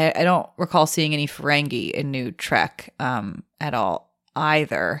Ferengi. I don't recall seeing any Ferengi in new Trek at all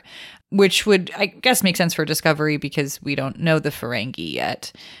either, which would, I guess, make sense for Discovery because we don't know the Ferengi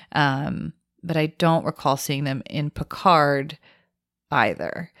yet. But I don't recall seeing them in Picard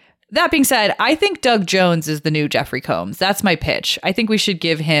either. That being said, I think Doug Jones is the new Jeffrey Combs. That's my pitch. I think we should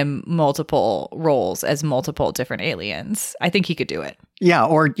give him multiple roles as multiple different aliens. I think he could do it. Yeah,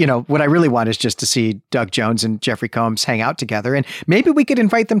 or, what I really want is just to see Doug Jones and Jeffrey Combs hang out together, and maybe we could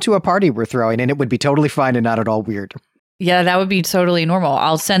invite them to a party we're throwing, and it would be totally fine and not at all weird. Yeah, that would be totally normal.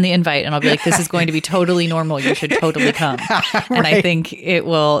 I'll send the invite, and I'll be like, this is going to be totally normal. You should totally come. Right. And I think it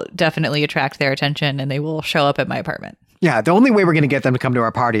will definitely attract their attention, and they will show up at my apartment. Yeah, the only way we're going to get them to come to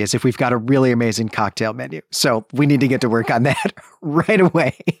our party is if we've got a really amazing cocktail menu. So we need to get to work on that right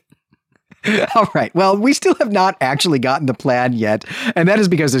away. All right. Well, we still have not actually gotten the plan yet, and that is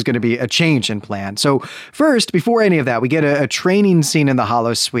because there's going to be a change in plan. So first, before any of that, we get a training scene in the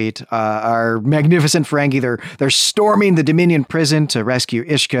Hollow Suite. Our magnificent Ferengi, they're storming the Dominion prison to rescue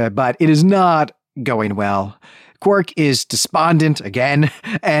Ishka, but it is not going well. Quark is despondent again,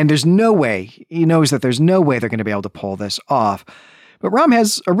 and there's no way, he knows that there's no way they're going to be able to pull this off. But Rom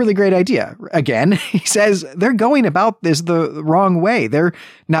has a really great idea. Again, he says they're going about this the wrong way. They're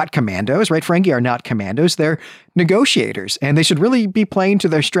not commandos, right? Ferengi are not commandos. They're negotiators, and they should really be playing to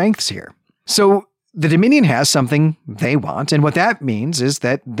their strengths here. So the Dominion has something they want, and what that means is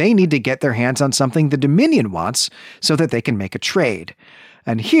that they need to get their hands on something the Dominion wants so that they can make a trade.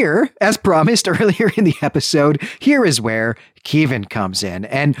 And here, as promised earlier in the episode, here is where Keevan comes in.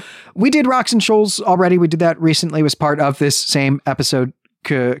 And we did Rocks and Shoals already. We did that recently. It was part of this same episode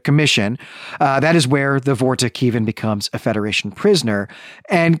commission. That is where the Vorta Keevan becomes a Federation prisoner.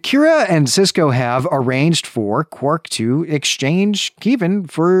 And Kira and Sisko have arranged for Quark to exchange Keevan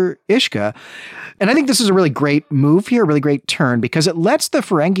for Ishka. And I think this is a really great move here, a really great turn, because it lets the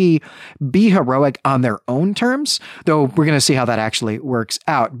Ferengi be heroic on their own terms, though we're going to see how that actually works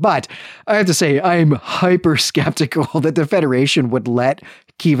out. But I have to say, I'm hyper skeptical that the Federation would let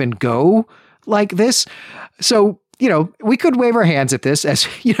Keevan go like this. So, we could wave our hands at this, as,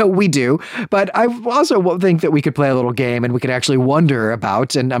 we do, but I also think that we could play a little game and we could actually wonder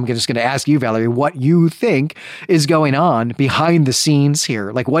about, and I'm just going to ask you, Valerie, what you think is going on behind the scenes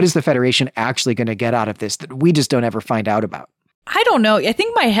here. Like, what is the Federation actually going to get out of this that we just don't ever find out about? I don't know. I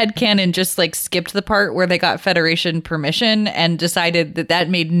think my headcanon just skipped the part where they got Federation permission and decided that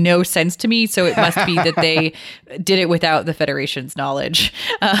made no sense to me. So it must be that they did it without the Federation's knowledge.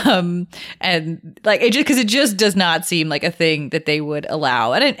 And it just does not seem like a thing that they would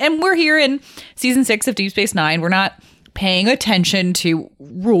allow. And we're here in season 6 of Deep Space Nine. We're not paying attention to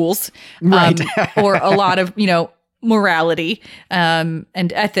rules, right. Or a lot of, morality and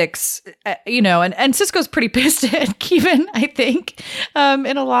ethics, and Sisko's pretty pissed at Keevan, I think,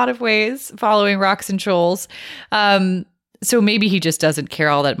 in a lot of ways, following Rocks and Shoals. So maybe he just doesn't care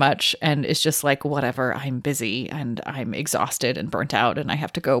all that much and is just like, whatever, I'm busy and I'm exhausted and burnt out and I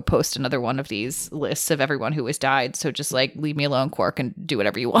have to go post another one of these lists of everyone who has died. So just leave me alone, Quark, and do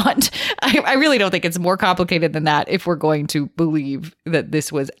whatever you want. I really don't think it's more complicated than that if we're going to believe that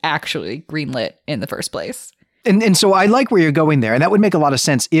this was actually greenlit in the first place. And so I like where you're going there. And that would make a lot of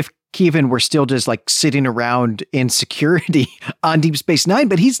sense if Keevan were still just sitting around in security on Deep Space Nine,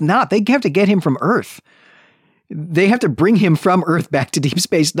 but he's not. They have to get him from Earth. They have to bring him from Earth back to Deep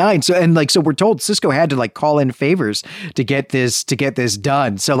Space Nine. So we're told Sisko had to call in favors to get this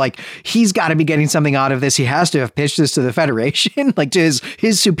done. So he's got to be getting something out of this. He has to have pitched this to the Federation, to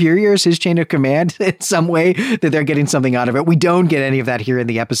his superiors, his chain of command in some way that they're getting something out of it. We don't get any of that here in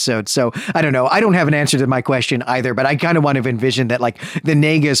the episode. So I don't know. I don't have an answer to my question either, but I kind of want to envision that the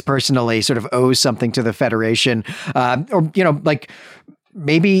Nagas personally sort of owes something to the Federation,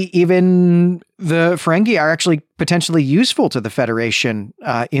 maybe even the Ferengi are actually potentially useful to the Federation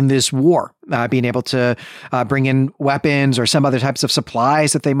in this war, being able to bring in weapons or some other types of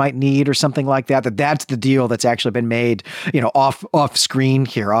supplies that they might need or something like that. That's the deal that's actually been made, off screen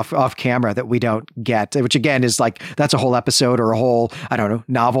here, off camera, that we don't get, which again is like, that's a whole episode or a whole, I don't know,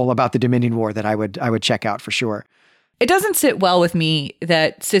 novel about the Dominion War that I would check out for sure. It doesn't sit well with me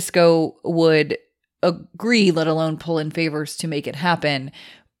that Sisko would agree, let alone pull in favors to make it happen,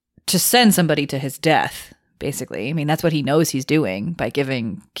 to send somebody to his death, basically. I mean, that's what he knows he's doing by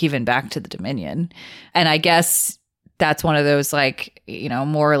giving Keevan back to the Dominion. And I guess that's one of those,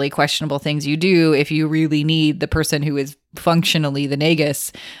 morally questionable things you do if you really need the person who is functionally the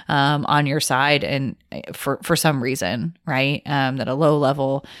Nagus on your side, and for some reason, right? That a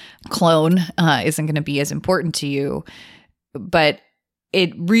low-level clone isn't going to be as important to you. But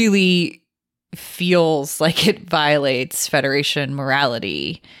it really feels like it violates Federation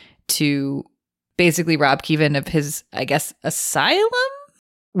morality to basically rob Keevan of his, I guess, asylum?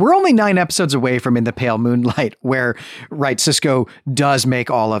 We're only 9 episodes away from In the Pale Moonlight, where, right, Sisko does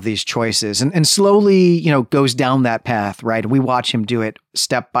make all of these choices and slowly, goes down that path, right? We watch him do it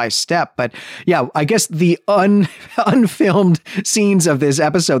step by step. But yeah, I guess the unfilmed scenes of this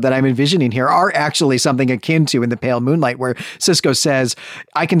episode that I'm envisioning here are actually something akin to In the Pale Moonlight, where Sisko says,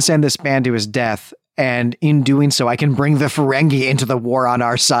 I can send this man to his death, and in doing so, I can bring the Ferengi into the war on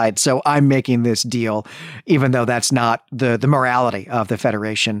our side. So I'm making this deal, even though that's not the morality of the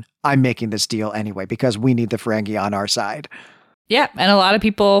Federation. I'm making this deal anyway, because we need the Ferengi on our side. Yeah, and a lot of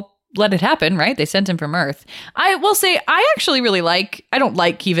people let it happen, right? They sent him from Earth. I will say, I actually really I don't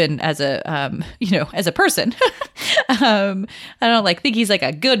like Keevan as a, as a person. I don't think he's like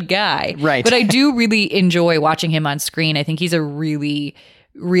a good guy. Right. But I do really enjoy watching him on screen. I think he's a really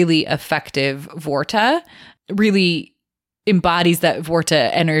effective Vorta, really embodies that Vorta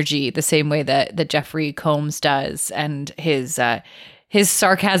energy the same way that Jeffrey Combs does, and his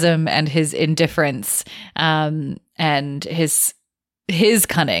sarcasm and his indifference, and his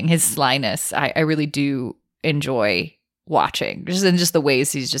cunning, his slyness. I really do enjoy watching, just the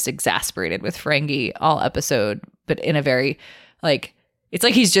ways he's just exasperated with Ferengi all episode, but in a very it's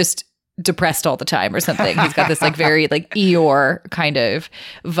like he's just depressed all the time or something. He's got this very Eeyore kind of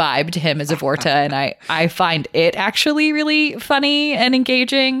vibe to him as a Vorta, and I find it actually really funny and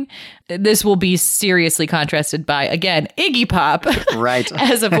engaging. This will be seriously contrasted by, again, Iggy Pop right.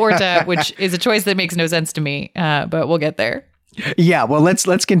 as a Vorta, which is a choice that makes no sense to me, but we'll get there. Yeah, well,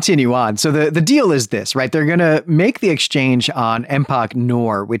 let's continue on. So the deal is this, right? They're going to make the exchange on Empok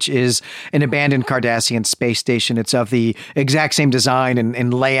Nor, which is an abandoned Cardassian space station. It's of the exact same design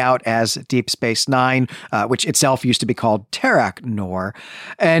and layout as Deep Space Nine, which itself used to be called Terrak Nor.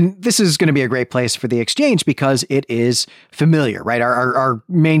 And this is going to be a great place for the exchange because it is familiar, right? Our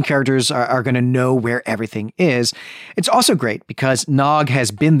main characters are going to know where everything is. It's also great because Nog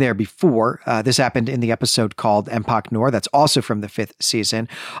has been there before. This happened in the episode called Empok Nor. That's also from the 5th season.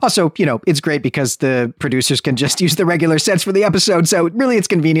 Also, it's great because the producers can just use the regular sets for the episode. So really it's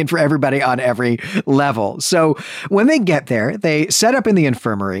convenient for everybody on every level. So when they get there, they set up in the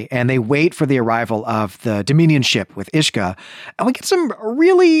infirmary and they wait for the arrival of the Dominion ship with Ishka. And we get some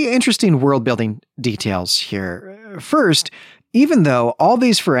really interesting world building details here. First, even though all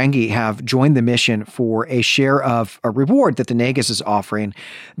these Ferengi have joined the mission for a share of a reward that the Nagus is offering,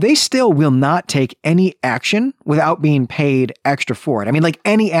 they still will not take any action without being paid extra for it. I mean,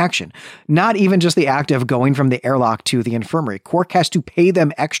 any action, not even just the act of going from the airlock to the infirmary. Quark has to pay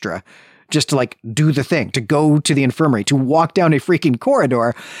them extra just to do the thing, to go to the infirmary, to walk down a freaking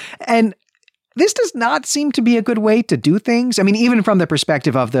corridor. And this does not seem to be a good way to do things. I mean, even from the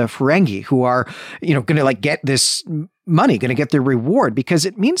perspective of the Ferengi who are, going to get this money, going to get their reward, because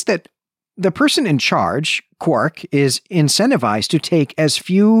it means that the person in charge, Quark, is incentivized to take as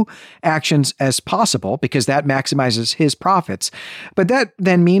few actions as possible because that maximizes his profits. But that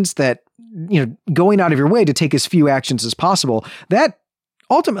then means that, going out of your way to take as few actions as possible, that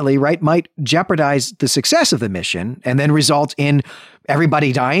ultimately, right, might jeopardize the success of the mission and then result in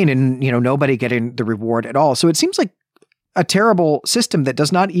everybody dying and, nobody getting the reward at all. So it seems like a terrible system that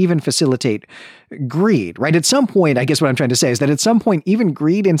does not even facilitate greed, right? At some point, I guess what I'm trying to say is that at some point, even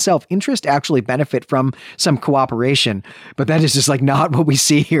greed and self-interest actually benefit from some cooperation. But that is just not what we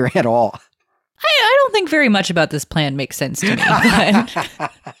see here at all. I don't think very much about this plan makes sense to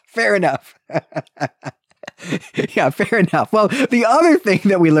me. Fair enough. Yeah, fair enough. Well, the other thing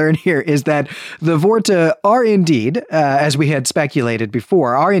that we learn here is that the Vorta are indeed, as we had speculated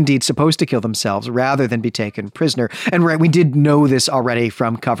before, are indeed supposed to kill themselves rather than be taken prisoner. And right, we did know this already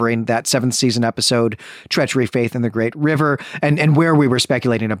from covering that 7th season episode, Treachery, Faith, in the Great River. And where we were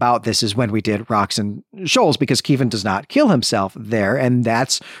speculating about this is when we did Rocks and Shoals, because Keevan does not kill himself there. And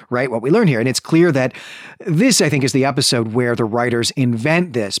that's right what we learn here. And it's clear that this, I think, is the episode where the writers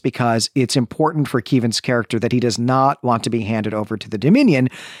invent this, because it's important for Keevan's character that he does not want to be handed over to the Dominion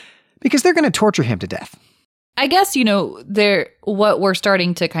because they're going to torture him to death. I guess, what we're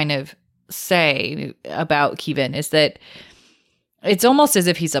starting to kind of say about Keevan is that it's almost as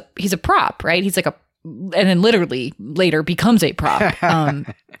if he's a prop, right? He's like and then literally later becomes a prop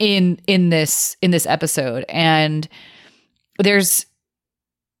in this episode. And there's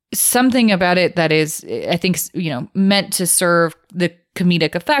something about it that is, I think, meant to serve the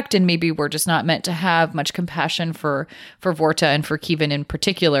comedic effect, and maybe we're just not meant to have much compassion for Vorta and for Keevan in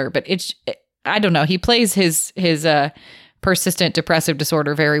particular. But I don't know. He plays his persistent depressive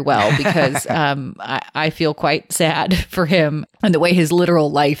disorder very well, because I feel quite sad for him and the way his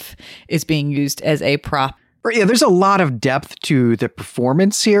literal life is being used as a prop. Yeah, there's a lot of depth to the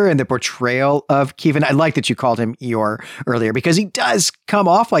performance here and the portrayal of Keevan. I like that you called him Eeyore earlier, because he does come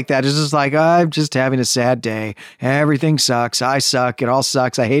off like that. It's just like, I'm just having a sad day. Everything sucks. I suck. It all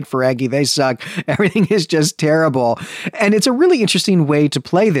sucks. I hate Ferengi. They suck. Everything is just terrible. And it's a really interesting way to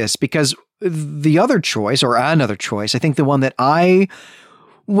play this, because the other choice, or another choice, I think the one that I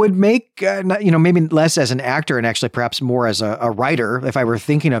would make, maybe less as an actor and actually perhaps more as a writer, if I were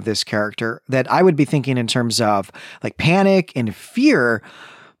thinking of this character, that I would be thinking in terms of like panic and fear.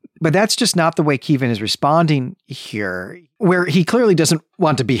 But that's just not the way Keevan is responding here, where he clearly doesn't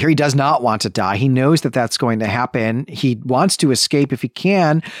want to be here. He does not want to die. He knows that that's going to happen. He wants to escape if he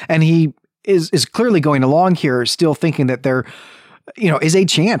can. And he is clearly going along here still thinking that there is a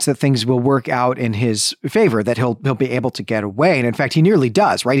chance that things will work out in his favor, that he'll be able to get away. And in fact, he nearly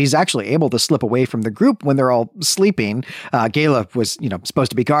does, right? He's actually able to slip away from the group when they're all sleeping. Gala was,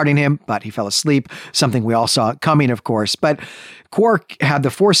 supposed to be guarding him, but he fell asleep, something we all saw coming, of course. But Quark had the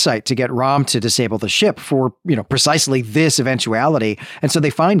foresight to get Rom to disable the ship for, precisely this eventuality. And so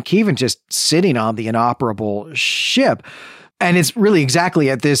they find Keevan just sitting on the inoperable ship. And it's really exactly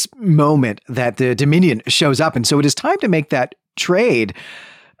at this moment that the Dominion shows up. And so it is time to make that trade,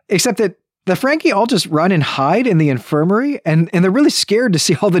 except that the Ferengi all just run and hide in the infirmary, and they're really scared to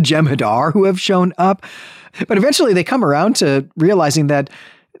see all the Jem'Hadar who have shown up. But eventually they come around to realizing that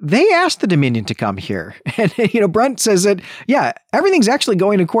they asked the Dominion to come here. And, Brunt says that, yeah, everything's actually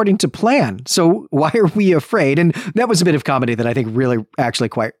going according to plan. So why are we afraid? And that was a bit of comedy that I think really actually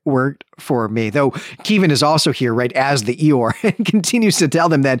quite worked for me. Though Keevan is also here, right, as the Eeyore, and continues to tell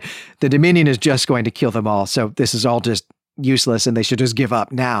them that the Dominion is just going to kill them all. So this is all just useless and they should just give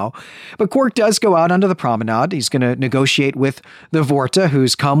up now. But Quark does go out onto the promenade. He's going to negotiate with the Vorta,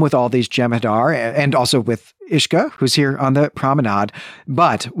 who's come with all these Jem'Hadar, and also with Ishka, who's here on the promenade.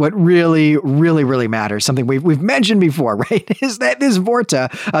 But what really, really, really matters, something we've mentioned before, right, is that this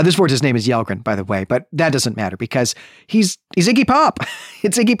Vorta's name is Yelgren, by the way, but that doesn't matter because he's Iggy Pop.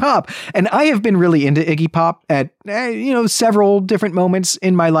 It's Iggy Pop. And I have been really into Iggy Pop at, several different moments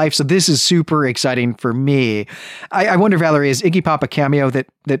in my life. So this is super exciting for me. I wonder, Valerie, is Iggy Pop a cameo that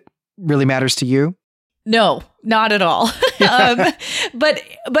really matters to you? No, not at all. But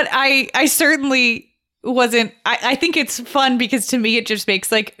I certainly wasn't. I think it's fun because to me it just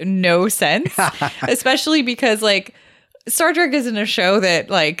makes like no sense, especially because like Star Trek isn't a show that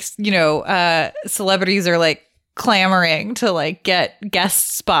like celebrities are like clamoring to like get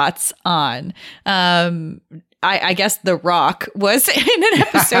guest spots on. I guess The Rock was in an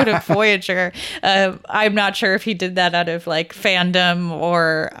episode of Voyager. I'm not sure if he did that out of like fandom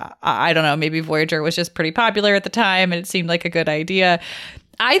or I don't know. Maybe Voyager was just pretty popular at the time and it seemed like a good idea.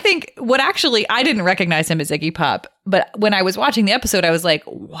 I think I didn't recognize him as Iggy Pop, but when I was watching the episode, I was like,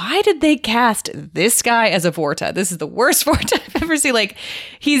 why did they cast this guy as a Vorta? This is the worst Vorta I've ever seen. Like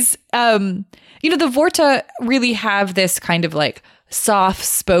he's, the Vorta really have this kind of like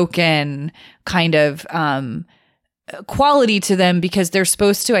soft-spoken kind of quality to them because they're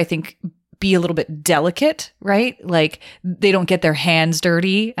supposed to, I think, be a little bit delicate, right? Like they don't get their hands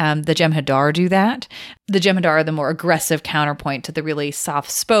dirty. The Jem'Hadar do that. The Jem'Hadar are the more aggressive counterpoint to the really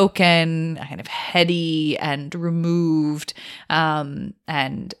soft-spoken, kind of heady and removed,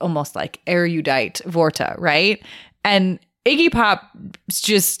 and almost like erudite Vorta, right? And Iggy Pop's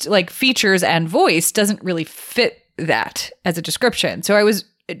just like features and voice doesn't really fit that as a description. So I was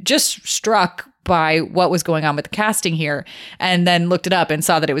just struck by what was going on with the casting here, and then looked it up and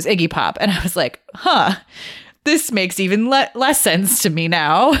saw that it was Iggy Pop. And I was like, this makes even less sense to me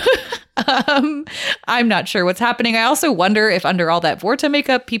now. I'm not sure what's happening. I also wonder if under all that Vorta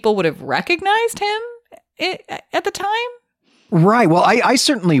makeup, people would have recognized him at the time. Right. Well, I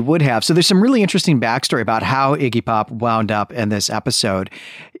certainly would have. So there's some really interesting backstory about how Iggy Pop wound up in this episode.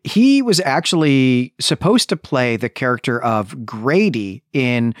 He was actually supposed to play the character of Grady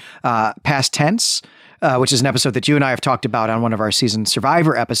in Past Tense, which is an episode that you and I have talked about on one of our season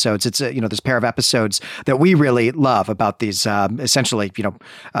Survivor episodes. It's this pair of episodes that we really love about these essentially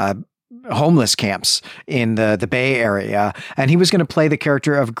homeless camps in the Bay Area. And he was going to play the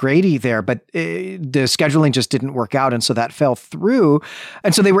character of Grady there, but the scheduling just didn't work out. And so that fell through.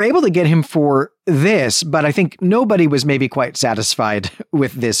 And so they were able to get him for this, but I think nobody was maybe quite satisfied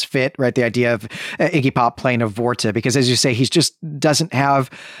with this fit, right? The idea of Iggy Pop playing a Vorta, because as you say, he just doesn't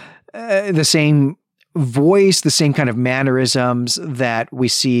have the same voice, the same kind of mannerisms that we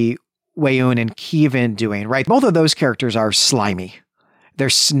see Weyoun and Keevan doing, right? Both of those characters are slimy. They're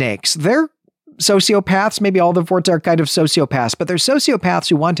snakes. They're sociopaths. Maybe all the Vorta are kind of sociopaths, but they're sociopaths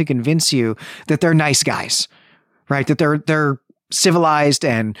who want to convince you that they're nice guys, right? That they're civilized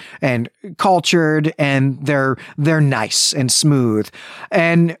and cultured and they're nice and smooth.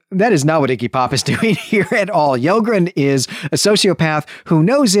 And that is not what Iggy Pop is doing here at all. Yelgren is a sociopath who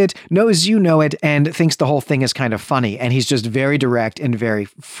knows it, knows you know it, and thinks the whole thing is kind of funny. And he's just very direct and very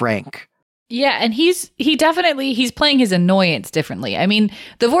frank. Yeah, and he's playing his annoyance differently. I mean,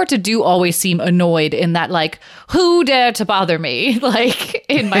 the Vorta do always seem annoyed in that, like, who dare to bother me? Like,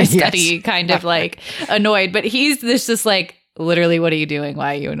 in my study, kind of like annoyed. But he's this like, literally, what are you doing?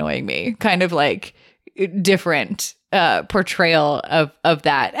 Why are you annoying me? Kind of like different portrayal of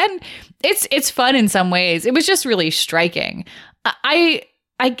that. And it's fun in some ways. It was just really striking. I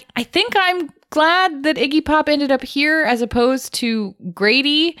think I'm glad that Iggy Pop ended up here as opposed to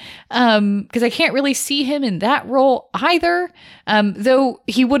Grady, because I can't really see him in that role either, though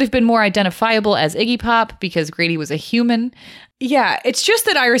he would have been more identifiable as Iggy Pop because Grady was a human. Yeah, it's just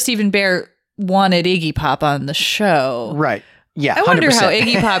that Ira Steven Behr wanted Iggy Pop on the show. Right. Yeah, I wonder 100%. how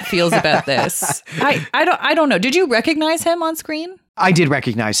Iggy Pop feels about this. I don't know. Did you recognize him on screen? I did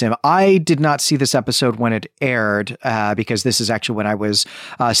recognize him. I did not see this episode when it aired because this is actually when I was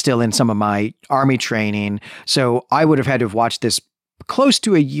still in some of my Army training. So I would have had to have watched this close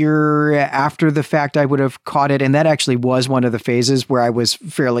to a year after the fact. I would have caught it. And that actually was one of the phases where I was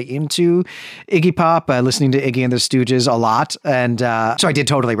fairly into Iggy Pop, listening to Iggy and the Stooges a lot. And so I did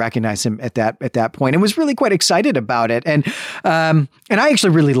totally recognize him at that point and was really quite excited about it. And I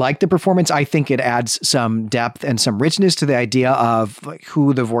actually really liked the performance. I think it adds some depth and some richness to the idea of like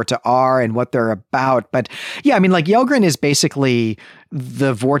who the Vorta are and what they're about. But yeah, I mean, like Yelgren is basically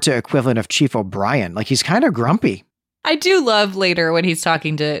the Vorta equivalent of Chief O'Brien. Like he's kind of grumpy. I do love later when he's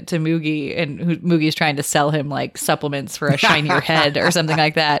talking to Moogie and Moogie's trying to sell him like supplements for a shinier head or something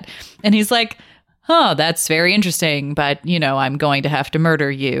like that. And he's like, oh, that's very interesting. But, I'm going to have to murder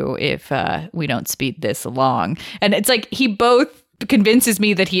you if we don't speed this along. And it's like he both convinces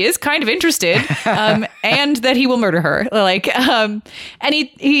me that he is kind of interested and that he will murder her. And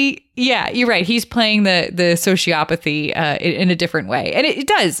you're right. He's playing the sociopathy in a different way. And it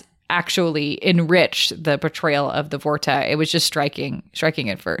does actually enrich the portrayal of the Vorta. It was just striking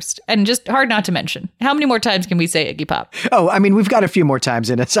at first and just hard not to mention. How many more times can we say Iggy Pop? Oh, I mean, we've got a few more times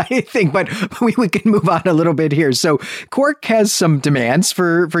in us, I think, but we can move on a little bit here. So Quark has some demands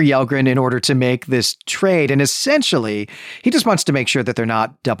for Yelgren in order to make this trade. And essentially, he just wants to make sure that they're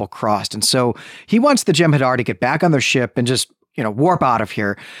not double crossed. And so he wants the Jem'Hadar to get back on their ship and just warp out of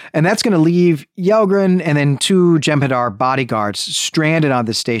here. And that's going to leave Yelgren and then 2 Jem'Hadar bodyguards stranded on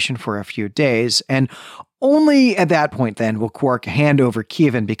the station for a few days. And only at that point then will Quark hand over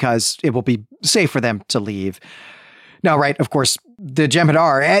Keevan because it will be safe for them to leave. Now, right, of course, the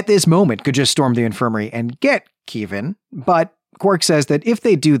Jem'Hadar at this moment could just storm the infirmary and get Keevan, but Quark says that if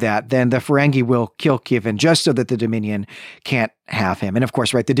they do that, then the Ferengi will kill Keevan just so that the Dominion can't have him. And of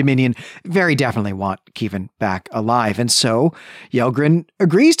course, right, the Dominion very definitely want Keevan back alive. And so Yelgren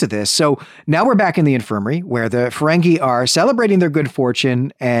agrees to this. So now we're back in the infirmary where the Ferengi are celebrating their good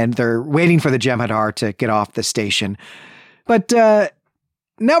fortune and they're waiting for the Jem'Hadar to get off the station. But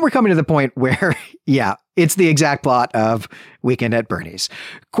now we're coming to the point where, yeah, it's the exact plot of Weekend at Bernie's.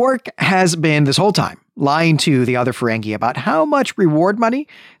 Quark has been this whole time lying to the other Ferengi about how much reward money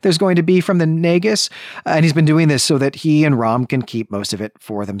there's going to be from the Nagus, and he's been doing this so that he and Rom can keep most of it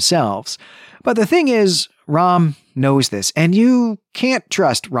for themselves. But the thing is, Rom, knows this, and you can't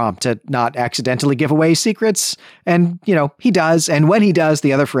trust Rom to not accidentally give away secrets. And, he does. And when he does,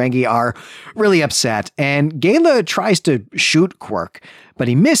 the other Ferengi are really upset. And Gala tries to shoot Quark, but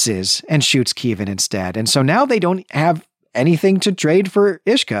he misses and shoots Keevan instead. And so now they don't have anything to trade for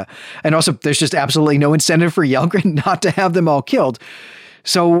Ishka. And also, there's just absolutely no incentive for Yelgren not to have them all killed.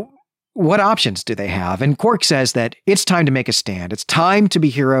 So what options do they have? And Quark says that it's time to make a stand. It's time to be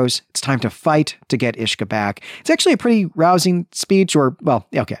heroes. It's time to fight to get Ishka back. It's actually a pretty rousing speech, or, well,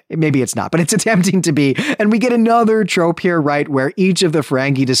 okay, maybe it's not, but it's attempting to be. And we get another trope here, right, where each of the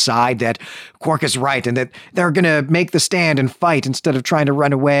Ferengi decide that Quark is right and that they're going to make the stand and fight instead of trying to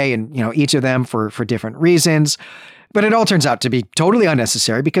run away, and, each of them for different reasons. But it all turns out to be totally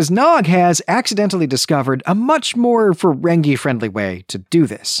unnecessary because Nog has accidentally discovered a much more Ferengi-friendly way to do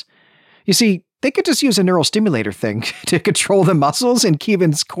this. You see, they could just use a neural stimulator thing to control the muscles in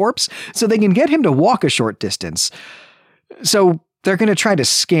Keevan's corpse so they can get him to walk a short distance. So they're going to try to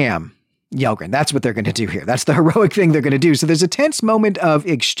scam Yelgren. That's what they're going to do here. That's the heroic thing they're going to do. So there's a tense moment of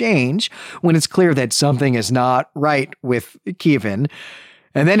exchange when it's clear that something is not right with Keevan.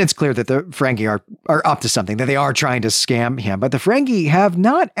 And then it's clear that the Ferengi are up to something, that they are trying to scam him. But the Ferengi have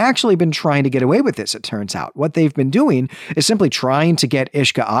not actually been trying to get away with this, it turns out. What they've been doing is simply trying to get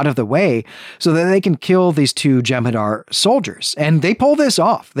Ishka out of the way so that they can kill these two Jem'Hadar soldiers. And they pull this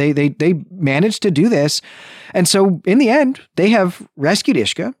off. They managed to do this. And so in the end, they have rescued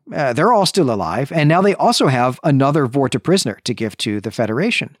Ishka. They're all still alive. And now they also have another Vorta prisoner to give to the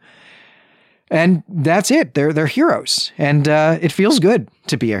Federation. And that's it. They're heroes. And it feels good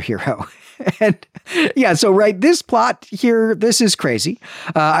to be a hero. And yeah, so right, this plot here, this is crazy.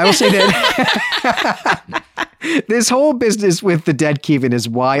 I will say that this whole business with the dead Keevan is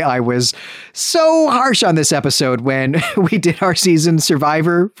why I was so harsh on this episode when we did our season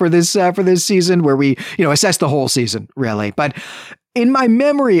Survivor for this season, where we, assessed the whole season, really. But in my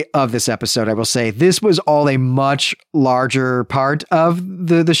memory of this episode, I will say this was all a much larger part of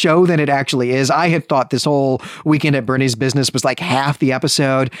the show than it actually is. I had thought this whole Weekend at Bernie's business was like half the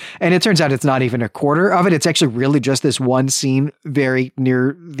episode, and it turns out it's not even a quarter of it. It's actually really just this one scene very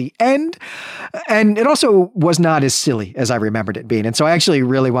near the end. And it also was not as silly as I remembered it being. And so I actually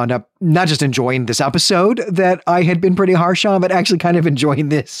really wound up not just enjoying this episode that I had been pretty harsh on, but actually kind of enjoying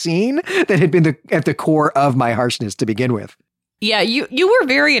this scene that had been at the core of my harshness to begin with. Yeah, you were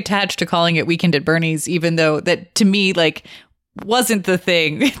very attached to calling it Weekend at Bernie's, even though that to me wasn't the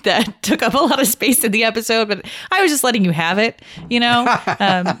thing that took up a lot of space in the episode. But I was just letting you have it.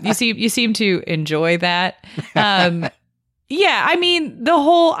 You seem to enjoy that. Yeah, I mean,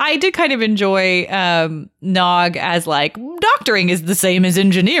 I did kind of enjoy Nog as doctoring is the same as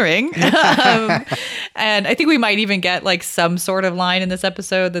engineering. And I think we might even get some sort of line in this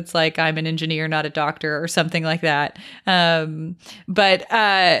episode that's I'm an engineer, not a doctor, or something like that.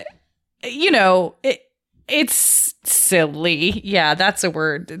 It's silly. Yeah, that's a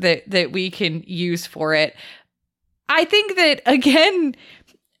word that we can use for it. I think that, again,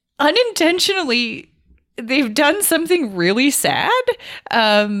 unintentionally, they've done something really sad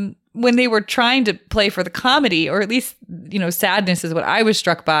when they were trying to play for the comedy, or at least, sadness is what I was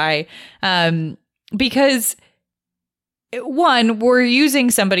struck by. Because one, we're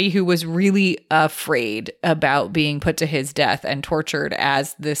using somebody who was really afraid about being put to his death and tortured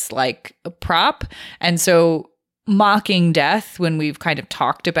as this a prop. And so mocking death, when we've kind of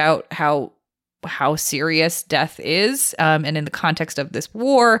talked about how serious death is, and in the context of this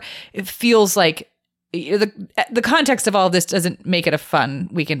war, it feels like the context of all of this doesn't make it a fun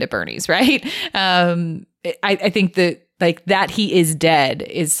Weekend at Bernie's, right? I think that that he is dead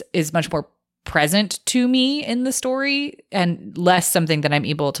is much more present to me in the story and less something that I'm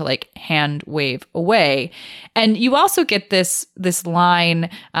able to hand wave away. And you also get this line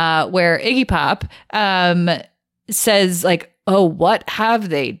where Iggy Pop says oh, what have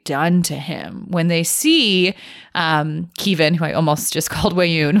they done to him? When they see Keevan, who I almost just called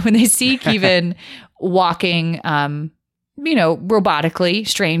Wayun, when they see Keevan walking, robotically,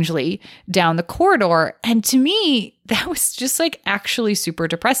 strangely down the corridor. And to me, that was just actually super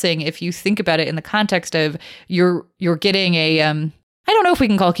depressing if you think about it in the context of you're getting a, I don't know if we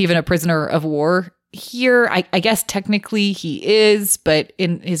can call Keevan a prisoner of war here. I guess technically he is, but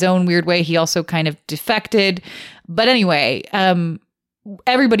in his own weird way, he also kind of defected. But anyway,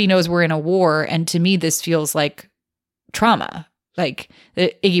 everybody knows we're in a war. And to me, this feels like trauma.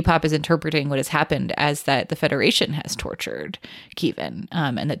 Iggy Pop is interpreting what has happened as that the Federation has tortured Keevan,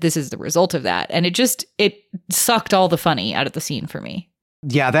 and that this is the result of that. And it sucked all the funny out of the scene for me.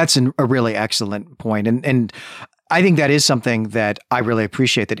 Yeah, that's a really excellent point. And I think that is something that I really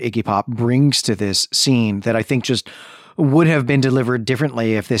appreciate that Iggy Pop brings to this scene that I think just would have been delivered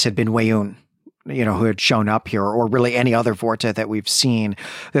differently if this had been Weyoun, who had shown up here, or really any other Vorta that we've seen,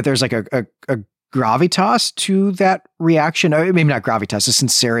 that there's like a gravitas to that reaction. Maybe not gravitas, a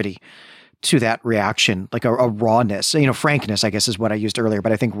sincerity to that reaction, like a rawness, frankness, I guess is what I used earlier,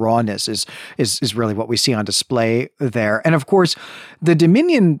 but I think rawness is really what we see on display there. And of course, the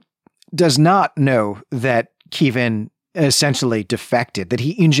Dominion does not know that Keevan essentially defected, that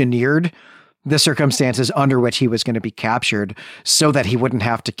he engineered the circumstances under which he was going to be captured so that he wouldn't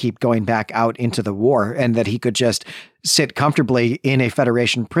have to keep going back out into the war, and that he could just sit comfortably in a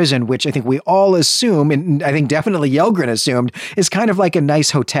Federation prison, which I think we all assume, and I think definitely Yelgren assumed, is kind of like a nice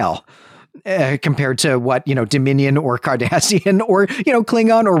hotel. Compared to what, Dominion or Cardassian or,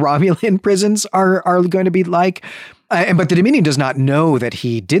 Klingon or Romulan prisons are going to be like. But the Dominion does not know that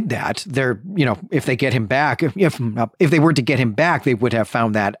he did that. They're, if they get him back, if they were to get him back, they would have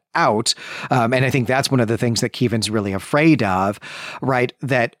found that out. And I think that's one of the things that Keevan's really afraid of, right?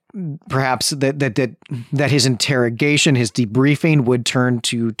 That perhaps that his interrogation, his debriefing would turn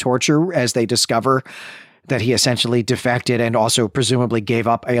to torture as they discover that he essentially defected and also presumably gave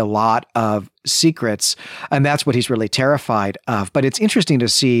up a lot of secrets. And that's what he's really terrified of. But it's interesting to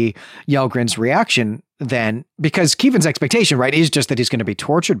see Yelgren's reaction then, because Keevan's expectation, right, is just that he's going to be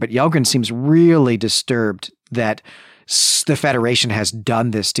tortured. But Yelgren seems really disturbed that the Federation has done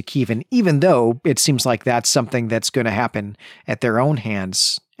this to Keevan, even though it seems like that's something that's going to happen at their own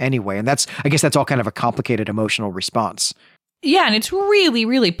hands anyway. And I guess that's all kind of a complicated emotional response. Yeah, and it's really,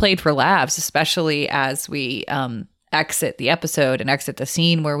 really played for laughs, especially as we exit the episode and exit the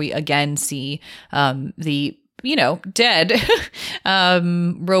scene where we again see the, dead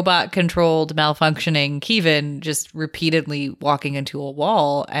robot-controlled, malfunctioning Keevan just repeatedly walking into a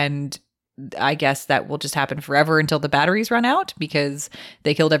wall. And I guess that will just happen forever until the batteries run out because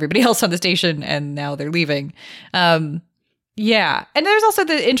they killed everybody else on the station and now they're leaving. Yeah, and there's also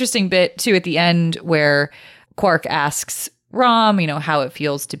the interesting bit, too, at the end where Quark asks Rom, how it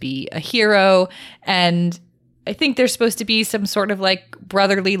feels to be a hero. And I think there's supposed to be some sort of like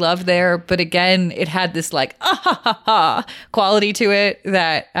brotherly love there. But again, it had this like, quality to it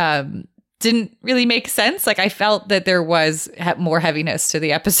that didn't really make sense. Like I felt that there was more heaviness to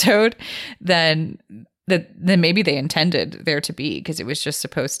the episode than maybe they intended there to be, because it was just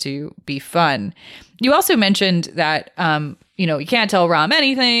supposed to be fun. You also mentioned that, you can't tell Rom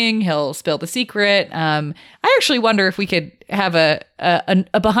anything. He'll spill the secret. I actually wonder if we could have a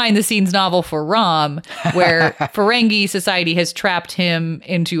behind the scenes novel for Rom where Ferengi society has trapped him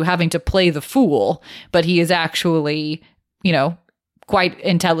into having to play the fool, but he is actually, quite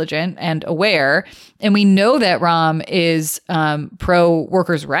intelligent and aware. And we know that Rom is pro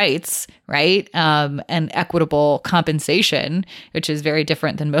workers' rights, right? And equitable compensation, which is very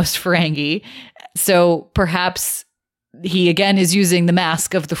different than most Ferengi. So perhaps he again is using the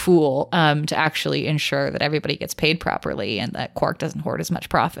mask of the fool to actually ensure that everybody gets paid properly and that Quark doesn't hoard as much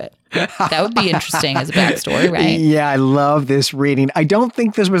profit. That would be interesting as a backstory, right? Yeah, I love this reading. I don't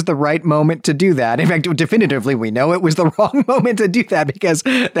think this was the right moment to do that. In fact, definitively, we know it was the wrong moment to do that because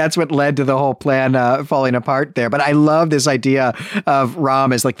that's what led to the whole plan falling apart there. But I love this idea of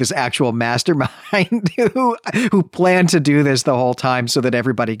Rom as like this actual mastermind who planned to do this the whole time so that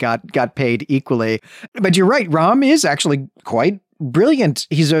everybody got paid equally. But you're right, Rom is actually quite brilliant.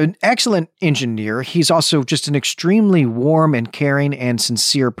 He's an excellent engineer. He's also just an extremely warm and caring and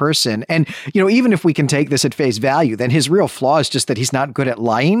sincere person. And, even if we can take this at face value, then his real flaw is just that he's not good at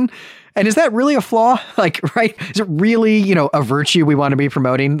lying. And is that really a flaw? Like, right? Is it really, a virtue we want to be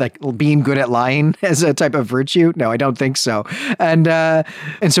promoting? Like being good at lying as a type of virtue? No, I don't think so. And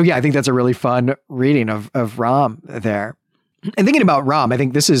so, yeah, I think that's a really fun reading of Rom there. And thinking about Rom, I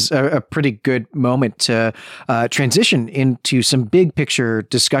think this is a pretty good moment to transition into some big picture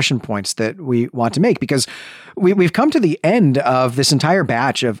discussion points that we want to make, because we've come to the end of this entire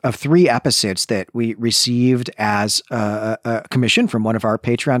batch of 3 episodes that we received as a commission from one of our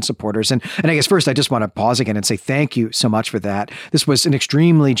Patreon supporters. And I guess first, I just want to pause again and say thank you so much for that. This was an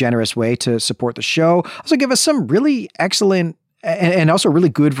extremely generous way to support the show. Also give us some really excellent and also really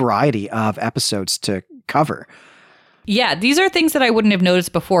good variety of episodes to cover. Yeah, these are things that I wouldn't have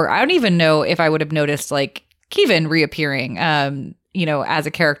noticed before. I don't even know if I would have noticed like Keevan reappearing, as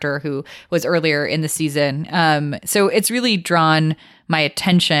a character who was earlier in the season. So it's really drawn my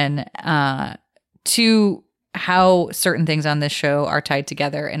attention to how certain things on this show are tied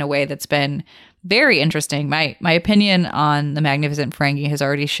together in a way that's been very interesting. My opinion on the Magnificent Ferengi has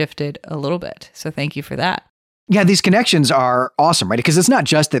already shifted a little bit. So thank you for that. Yeah, these connections are awesome, right? Because it's not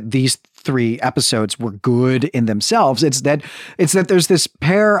just that these 3 episodes were good in themselves. It's that there's this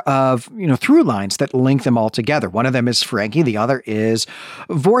pair of, through lines that link them all together. One of them is Ferengi, the other is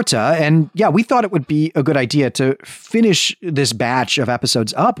Vorta. And yeah, we thought it would be a good idea to finish this batch of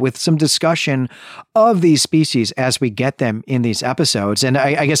episodes up with some discussion of these species as we get them in these episodes. And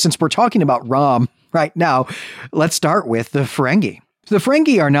I guess since we're talking about Rom right now, let's start with the Ferengi. The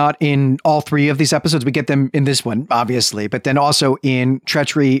Ferengi are not in all 3 of these episodes. We get them in this one, obviously, but then also in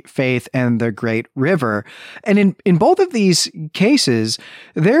Treachery, Faith, and the Great River. And in both of these cases,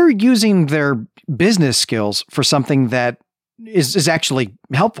 they're using their business skills for something that is actually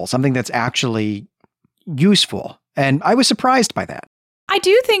helpful, something that's actually useful. And I was surprised by that. I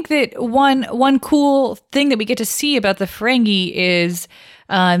do think that one cool thing that we get to see about the Ferengi is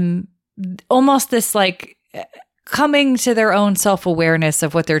almost this coming to their own self-awareness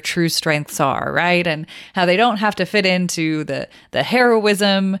of what their true strengths are, right? And how they don't have to fit into the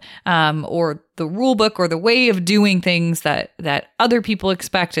heroism or the rule book or the way of doing things that other people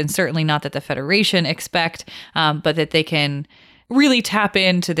expect, and certainly not that the Federation expect, but that they can really tap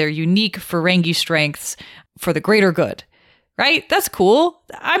into their unique Ferengi strengths for the greater good, right? That's cool.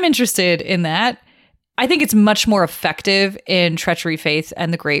 I'm interested in that. I think it's much more effective in Treachery, Faith,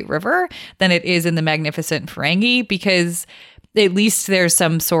 and the Great River than it is in the Magnificent Ferengi, because at least there's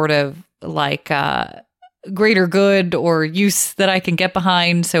some sort of greater good or use that I can get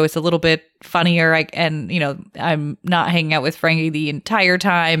behind. So it's a little bit funnier. I'm not hanging out with Ferengi the entire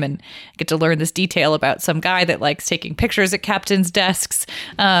time and get to learn this detail about some guy that likes taking pictures at captains' desks.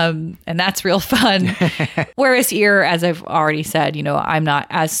 And that's real fun. Whereas here, as I've already said, I'm not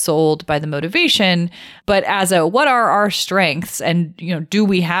as sold by the motivation, but as what are our strengths, and, do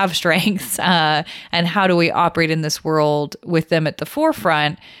we have strengths, and how do we operate in this world with them at the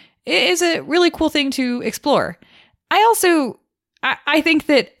forefront, is a really cool thing to explore. I think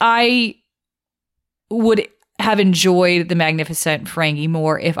that I would have enjoyed the Magnificent Ferengi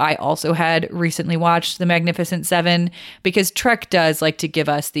more if I also had recently watched the Magnificent Seven, because Trek does like to give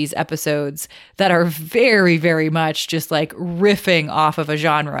us these episodes that are very, very much just riffing off of a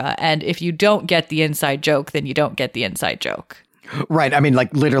genre. And if you don't get the inside joke, then you don't get the inside joke. Right. I mean,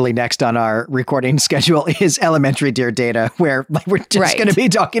 literally next on our recording schedule is Elementary Dear Data, where we're just going to be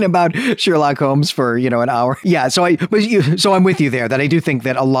talking about Sherlock Holmes for, an hour. Yeah. So I'm with you there, that I do think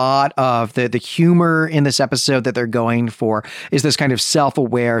that a lot of the humor in this episode that they're going for is this kind of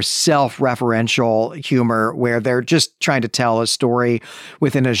self-aware, self-referential humor where they're just trying to tell a story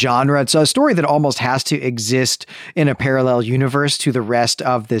within a genre. It's a story that almost has to exist in a parallel universe to the rest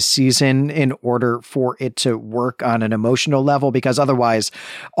of this season in order for it to work on an emotional level, because otherwise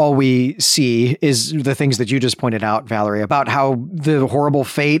all we see is the things that you just pointed out, Valerie, about how the horrible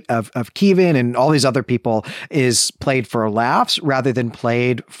fate of Kevin and all these other people is played for laughs rather than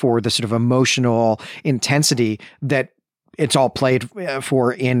played for the sort of emotional intensity that it's all played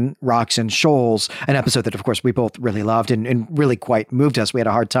for in Rocks and Shoals, an episode that, of course, we both really loved and really quite moved us. We had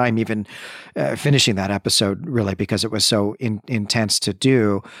a hard time even finishing that episode, really, because it was so intense to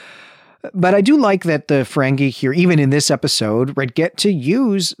do. But I do like that the Ferengi here, even in this episode, get to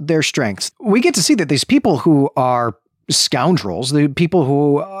use their strengths. We get to see that these people who are scoundrels, the people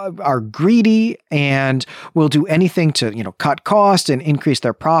who are greedy and will do anything to, cut costs and increase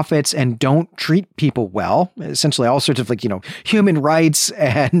their profits and don't treat people well, essentially all sorts of human rights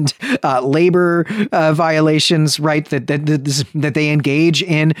and labor violations, right? That they engage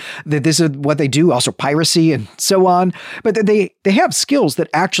in, that this is what they do, also piracy and so on. But that they have skills that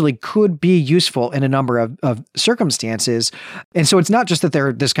actually could be useful in a number of circumstances. And so it's not just that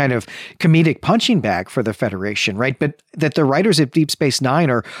they're this kind of comedic punching bag for the Federation, right? But that the writers of Deep Space Nine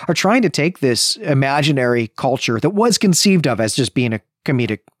are trying to take this imaginary culture that was conceived of as just being a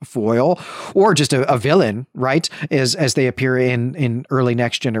comedic foil or just a villain, right? As they appear in early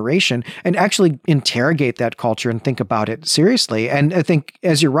Next Generation, and actually interrogate that culture and think about it seriously. And I think,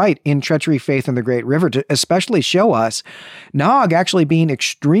 as you're right, in Treachery, Faith, and the Great River, to especially show us Nog actually being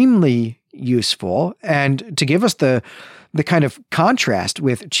extremely useful and to give us the kind of contrast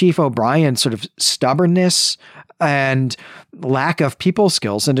with Chief O'Brien's sort of stubbornness and lack of people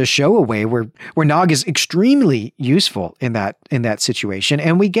skills, and to show a way where Nog is extremely useful in that situation.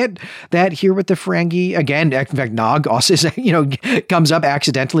 And we get that here with the Ferengi. Again, in fact, Nog also comes up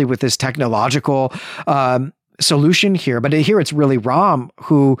accidentally with this technological solution here, but here it's really Rom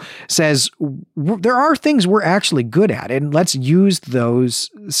who says there are things we're actually good at, and let's use those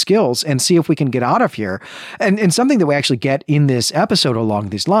skills and see if we can get out of here. And something that we actually get in this episode along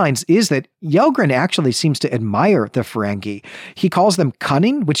these lines is that Yelgren actually seems to admire the Ferengi. He calls them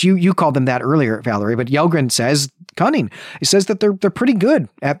cunning, which you called them that earlier, Valerie, but Yelgren says cunning. He says that they're pretty good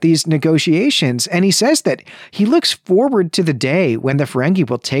at these negotiations, and he says that he looks forward to the day when the Ferengi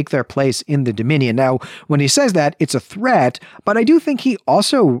will take their place in the Dominion. Now, when he says that, it's a threat, but I do think he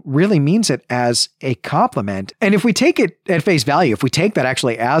also really means it as a compliment. And if we take it at face value, if we take that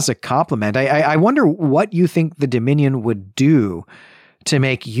actually as a compliment, I wonder what you think the Dominion would do to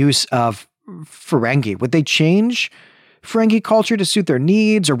make use of Ferengi. Would they change Ferengi culture to suit their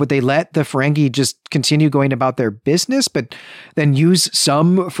needs, or would they let the Ferengi just continue going about their business, but then use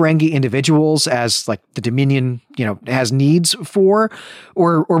some Ferengi individuals as like the Dominion, has needs for,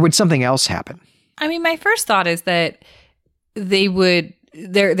 or would something else happen? I mean, my first thought is that they would,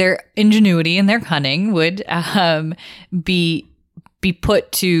 their ingenuity and their cunning would be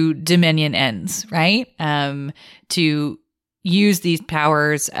put to Dominion ends, right? To use these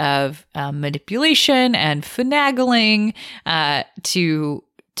powers of manipulation and finagling to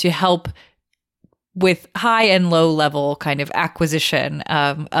help with high and low level kind of acquisition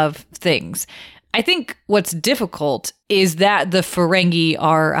of things. I think what's difficult is that the Ferengi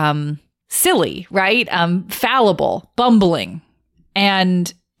are silly, right? Fallible, bumbling.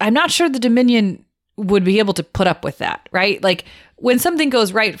 And I'm not sure the Dominion would be able to put up with that, right? Like, when something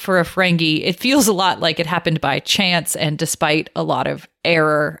goes right for a Ferengi, it feels a lot like it happened by chance and despite a lot of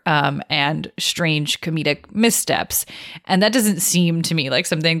error and strange comedic missteps. And that doesn't seem to me like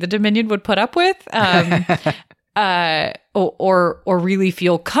something the Dominion would put up with or really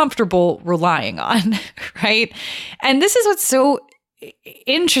feel comfortable relying on, right? And this is what's so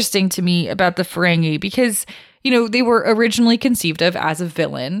interesting to me about the Ferengi, because, they were originally conceived of as a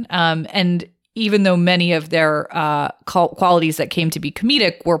villain, and even though many of their qualities that came to be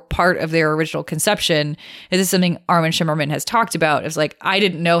comedic were part of their original conception, this is something Armin Shimmerman has talked about. It's like, I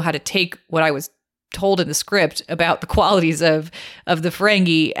didn't know how to take what I was told in the script about the qualities of the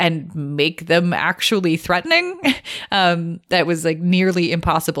Ferengi and make them actually threatening. That was like nearly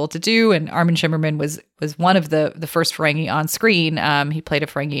impossible to do. And Armin Shimmerman was one of the first Ferengi on screen. He played a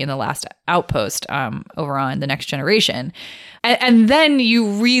Ferengi in The Last Outpost over on The Next Generation. And then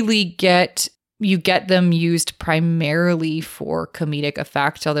you really get them used primarily for comedic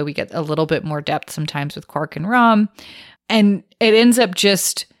effect, although we get a little bit more depth sometimes with Quark and Rom. And it ends up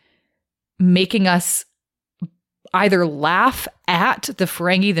just making us either laugh at the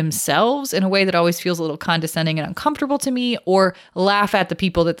Ferengi themselves in a way that always feels a little condescending and uncomfortable to me, or laugh at the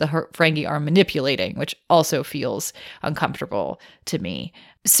people that the Ferengi are manipulating, which also feels uncomfortable to me.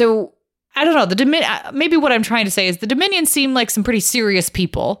 So I don't know. Maybe what I'm trying to say is the Dominion seem like some pretty serious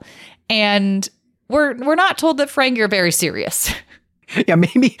people, and we're not told that Ferengi are very serious. Yeah,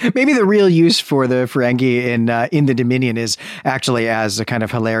 maybe the real use for the Ferengi in the Dominion is actually as a kind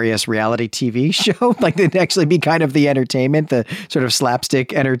of hilarious reality TV show. Like, they'd actually be kind of the entertainment, the sort of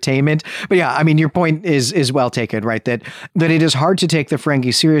slapstick entertainment. But yeah, I mean, your point is well taken, right? That it is hard to take the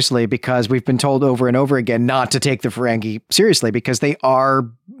Ferengi seriously because we've been told over and over again not to take the Ferengi seriously because they are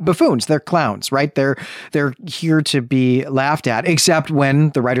buffoons. They're clowns, right? They're here to be laughed at, except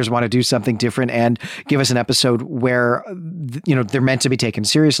when the writers want to do something different and give us an episode where, they're meant to be taken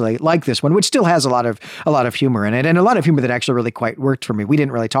seriously, like this one, which still has a lot of humor in it, and a lot of humor that actually really quite worked for me. We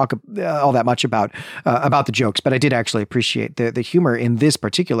didn't really talk all that much about the jokes, but I did actually appreciate the humor in this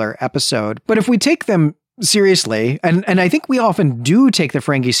particular episode. But if we take them seriously, and I think we often do take the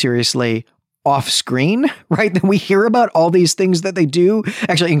Ferengi seriously off screen, right? Then we hear about all these things that they do,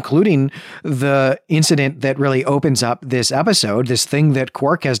 actually, including the incident that really opens up this episode. This thing that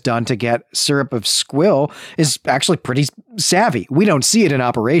Quark has done to get Syrup of Squill is actually pretty savvy. We don't see it in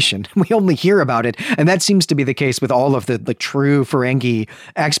operation. We only hear about it. And that seems to be the case with all of the true Ferengi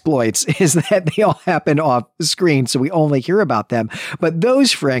exploits, is that they all happen off screen. So we only hear about them. But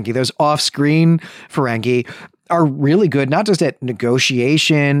those Ferengi, those off-screen Ferengi, are really good, not just at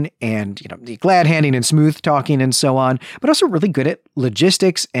negotiation and, the glad handing and smooth talking and so on, but also really good at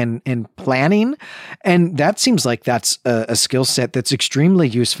logistics and planning. And that seems like that's a skill set that's extremely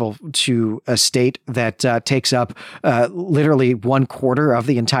useful to a state that takes up literally 1/4 of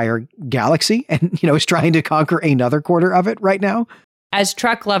the entire galaxy and, is trying to conquer another quarter of it right now. As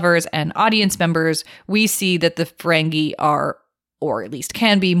Trek lovers and audience members, we see that the Ferengi are or at least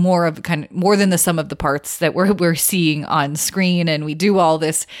can be more than the sum of the parts that we're seeing on screen. And we do all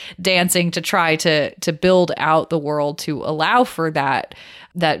this dancing to try to build out the world to allow for that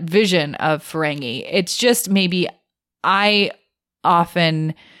vision of Ferengi. It's just maybe I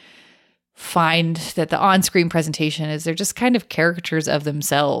often find that the on-screen presentation is they're just kind of caricatures of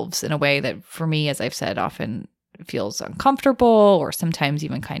themselves in a way that, for me, as I've said, often feels uncomfortable or sometimes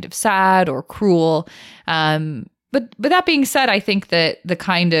even kind of sad or cruel. But that being said, I think that the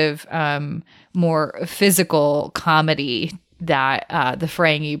kind of more physical comedy that the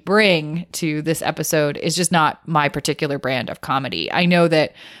Ferengi bring to this episode is just not my particular brand of comedy. I know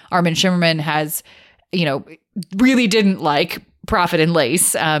that Armin Shimmerman has, really didn't like Prophet and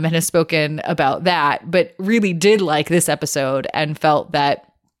Lace and has spoken about that, but really did like this episode and felt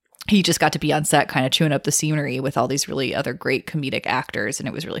that he just got to be on set kind of chewing up the scenery with all these really other great comedic actors, and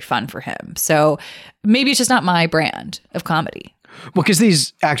it was really fun for him. So maybe it's just not my brand of comedy. Well, because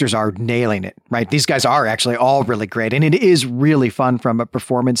these actors are nailing it, right? These guys are actually all really great. And it is really fun from a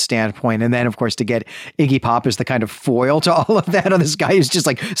performance standpoint. And then, of course, to get Iggy Pop as the kind of foil to all of that. This guy is just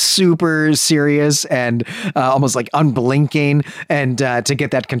like super serious and almost like unblinking. And to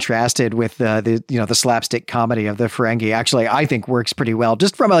get that contrasted with the slapstick comedy of the Ferengi, actually, I think works pretty well,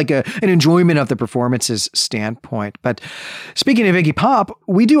 just from like an enjoyment of the performances standpoint. But speaking of Iggy Pop,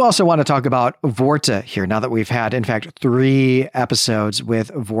 we do also want to talk about Vorta here. Now that we've had, in fact, 3 episodes with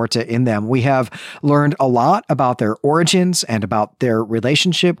Vorta in them, we have learned a lot about their origins and about their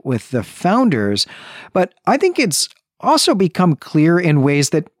relationship with the founders. But I think it's also become clear in ways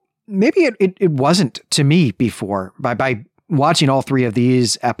that maybe it wasn't to me before by watching all 3 of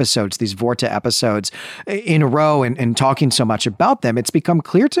these episodes, these Vorta episodes in a row and talking so much about them. It's become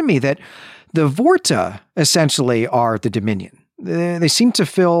clear to me that the Vorta essentially are the Dominion. They seem to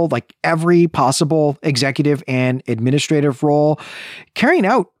fill like every possible executive and administrative role, carrying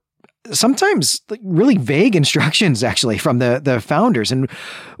out sometimes really vague instructions, actually, from the founders. And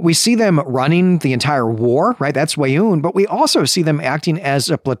we see them running the entire war, right? That's Weyoun. But we also see them acting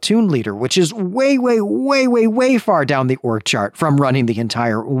as a platoon leader, which is way, way, way, way, way far down the org chart from running the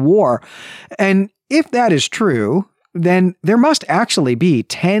entire war. And if that is true, then there must actually be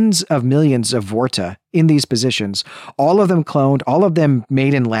tens of millions of Vorta in these positions, all of them cloned, all of them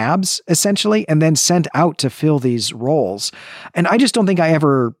made in labs, essentially, and then sent out to fill these roles. And I just don't think I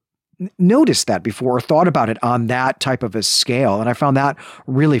ever noticed that before or thought about it on that type of a scale. And I found that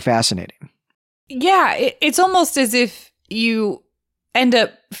really fascinating. Yeah, it's almost as if you end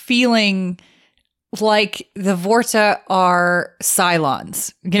up feeling like the Vorta are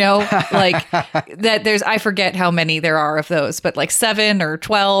Cylons, like that I forget how many there are of those, but like 7 or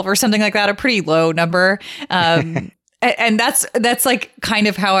 12 or something like that, a pretty low number. And that's like kind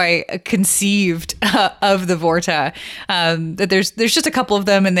of how I conceived of the Vorta, that there's just a couple of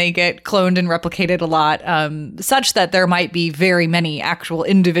them and they get cloned and replicated a lot, such that there might be very many actual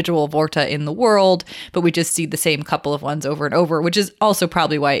individual Vorta in the world, but we just see the same couple of ones over and over, which is also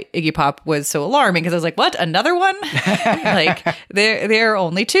probably why Iggy Pop was so alarming, because I was like, what, another one? Like there are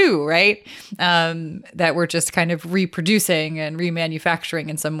only 2, right? That we're just kind of reproducing and remanufacturing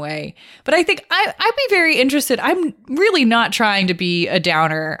in some way. But I think I'd be very interested. I'm really not trying to be a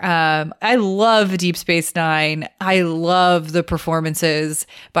downer. I love Deep Space Nine. I love the performances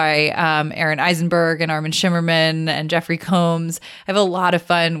by Aaron Eisenberg and Armin Shimmerman and Jeffrey Combs. I have a lot of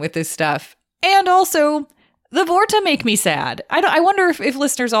fun with this stuff. And also, the Vorta make me sad. I wonder if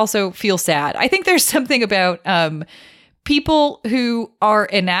listeners also feel sad. I think there's something about people who are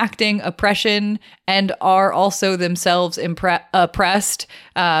enacting oppression and are also themselves oppressed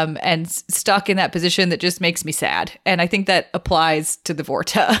and stuck in that position that just makes me sad. And I think that applies to the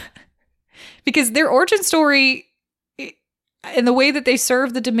Vorta because their origin story and the way that they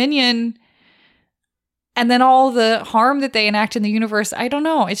serve the Dominion and then all the harm that they enact in the universe, I don't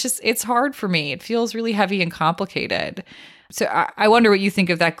know. It's hard for me. It feels really heavy and complicated. So I wonder what you think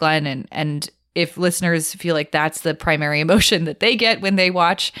of that, Glenn, and if listeners feel like that's the primary emotion that they get when they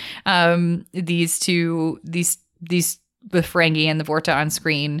watch these the Ferengi and the Vorta on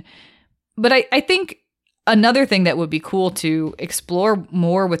screen. But I think another thing that would be cool to explore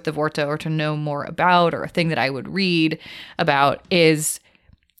more with the Vorta or to know more about, or a thing that I would read about, is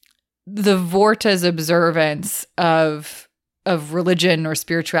the Vorta's observance of religion or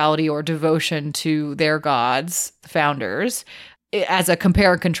spirituality or devotion to their gods, the founders, as a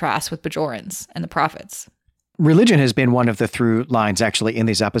compare and contrast with Bajorans and the prophets. Religion has been one of the through lines actually in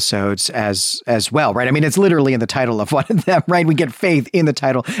these episodes as well, right? I mean, it's literally in the title of one of them, right? We get faith in the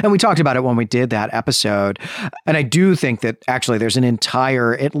title. And we talked about it when we did that episode. And I do think that actually there's an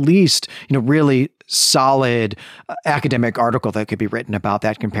entire, at least, really solid academic article that could be written about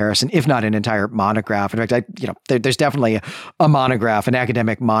that comparison, if not an entire monograph. In fact, there's definitely a monograph, an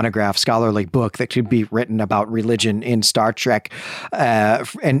academic monograph, scholarly book that could be written about religion in Star Trek,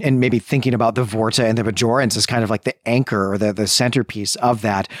 and maybe thinking about the Vorta and the Bajorans as kind of like the anchor or the centerpiece of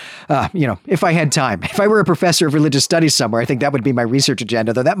that. If I had time, if I were a professor of religious studies somewhere, I think that would be my research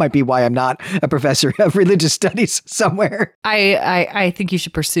agenda, though that might be why I'm not a professor of religious studies somewhere. I think you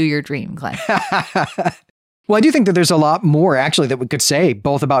should pursue your dream, Glenn. Well, I do think that there's a lot more, actually, that we could say,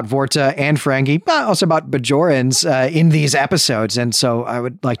 both about Vorta and Ferengi, but also about Bajorans in these episodes. And so I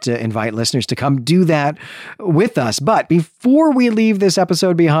would like to invite listeners to come do that with us. But before we leave this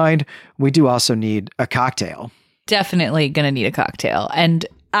episode behind, we do also need a cocktail. Definitely going to need a cocktail. And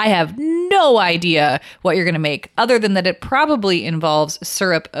I have no idea what you're going to make, other than that it probably involves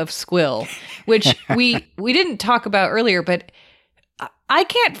syrup of squill, which we didn't talk about earlier, but I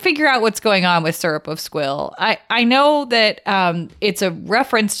can't figure out what's going on with syrup of squill. I know that it's a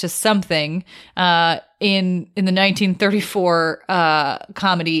reference to something in the 1934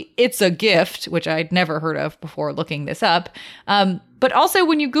 comedy It's a Gift, which I'd never heard of before looking this up. But also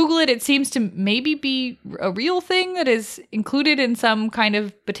when you Google it, it seems to maybe be a real thing that is included in some kind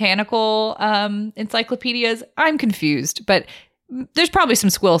of botanical encyclopedias. I'm confused, but there's probably some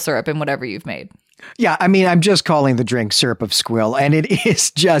squill syrup in whatever you've made. Yeah, I mean, I'm just calling the drink syrup of squill, and it is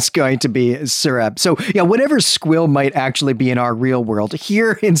just going to be syrup. So, yeah, whatever squill might actually be in our real world,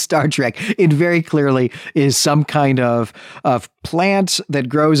 here in Star Trek, it very clearly is some kind of plant that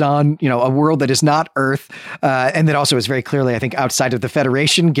grows on, a world that is not Earth, and that also is very clearly, I think, outside of the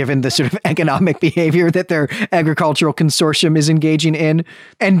Federation, given the sort of economic behavior that their agricultural consortium is engaging in.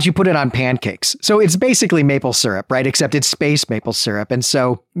 And you put it on pancakes. So it's basically maple syrup, right? Except it's space maple syrup. And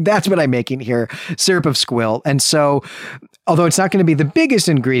so that's what I'm making here. Syrup of squill. And so, although it's not going to be the biggest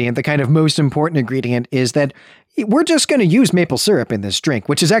ingredient, the kind of most important ingredient is that we're just going to use maple syrup in this drink,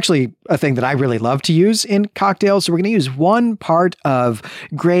 which is actually a thing that I really love to use in cocktails. So we're going to use 1 part of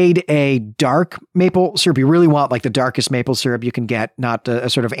grade A dark maple syrup. You really want like the darkest maple syrup you can get, not a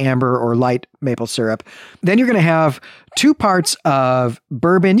sort of amber or light maple syrup. Then you're going to have 2 parts of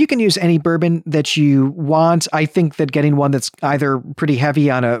bourbon. You can use any bourbon that you want. I think that getting one that's either pretty heavy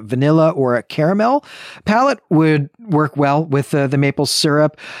on a vanilla or a caramel palate would work well with the maple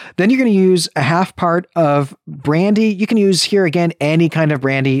syrup. Then you're going to use a 1/2 part of brandy. You can use here again any kind of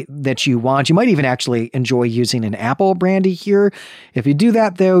brandy that you want. You might even actually enjoy using an apple brandy here. If you do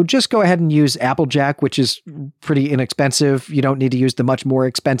that, though, just go ahead and use Applejack, which is pretty inexpensive. You don't need to use the much more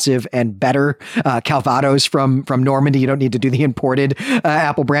expensive and better Calvados from Normandy. You don't need to do the imported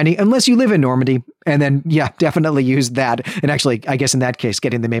apple brandy unless you live in Normandy. And then, yeah, definitely use that. And actually, I guess in that case,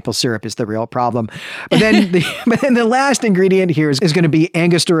 getting the maple syrup is the real problem. But then the last ingredient here is going to be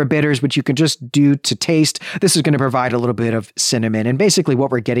Angostura bitters, which you can just do to taste. This is going to provide a little bit of cinnamon. And basically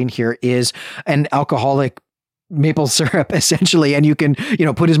what we're getting here is an alcoholic maple syrup, essentially. And you can,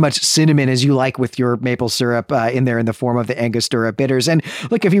 put as much cinnamon as you like with your maple syrup in there in the form of the Angostura bitters. And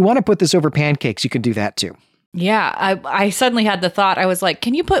look, if you want to put this over pancakes, you can do that too. Yeah, I suddenly had the thought, I was like,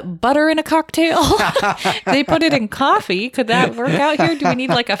 can you put butter in a cocktail? They put it in coffee. Could that work out here? Do we need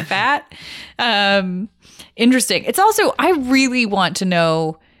like a fat? Interesting. It's also, I really want to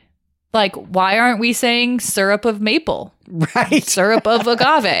know, like, why aren't we saying syrup of maple? Right. Syrup of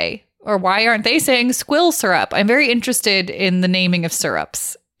agave? Or why aren't they saying squill syrup? I'm very interested in the naming of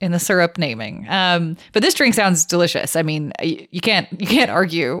syrups, in the syrup naming. But this drink sounds delicious. I mean, you can't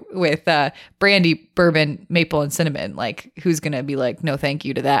argue with brandy, bourbon, maple, and cinnamon. Like, who's going to be like, no, thank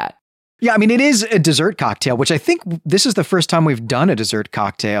you to that? Yeah, I mean, it is a dessert cocktail, which I think this is the first time we've done a dessert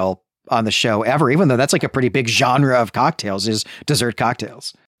cocktail on the show ever, even though that's like a pretty big genre of cocktails, is dessert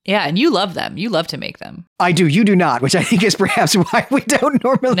cocktails. Yeah, and you love them. You love to make them. I do. You do not, which I think is perhaps why we don't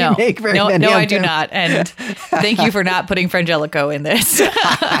normally make very many. No, I do not. And thank you for not putting Frangelico in this.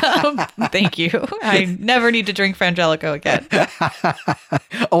 Thank you. I never need to drink Frangelico again.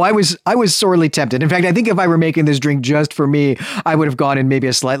 Oh, I was sorely tempted. In fact, I think if I were making this drink just for me, I would have gone in maybe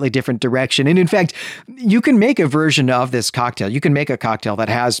a slightly different direction. And in fact, you can make a version of this cocktail. You can make a cocktail that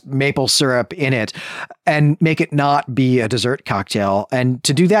has maple syrup in it and make it not be a dessert cocktail. And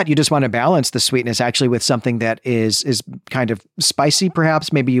to do that, you just want to balance the sweetness actually with something that is kind of spicy,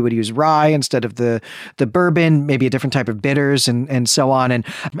 perhaps. Maybe you would use rye instead of the bourbon, maybe a different type of bitters and so on. And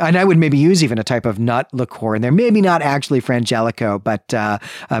I would maybe use even a type of nut liqueur in there. Maybe not actually Frangelico, but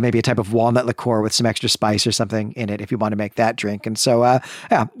maybe a type of walnut liqueur with some extra spice or something in it if you want to make that drink. And so,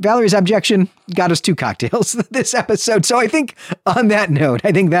 yeah, Valerie's objection got us 2 cocktails this episode. So I think on that note,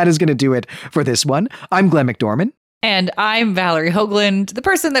 I think that is going to do it for this one. I'm Glenn McDorman. And I'm Valerie Hoagland, the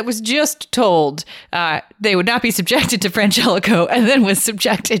person that was just told they would not be subjected to Frangelico and then was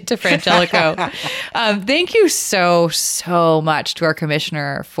subjected to Frangelico. Thank you so much to our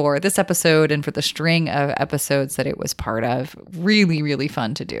commissioner for this episode and for the string of episodes that it was part of. Really, really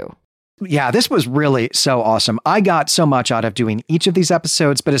fun to do. Yeah, this was really so awesome. I got so much out of doing each of these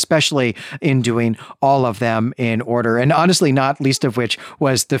episodes, but especially in doing all of them in order. And honestly, not least of which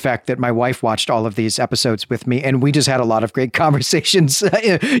was the fact that my wife watched all of these episodes with me. And we just had a lot of great conversations,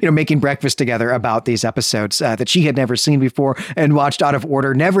 making breakfast together about these episodes that she had never seen before and watched out of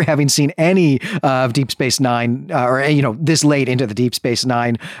order, never having seen any of Deep Space Nine this late into the Deep Space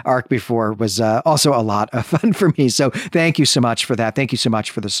Nine arc before was also a lot of fun for me. So thank you so much for that. Thank you so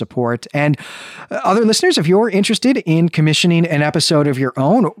much for the support. And other listeners, if you're interested in commissioning an episode of your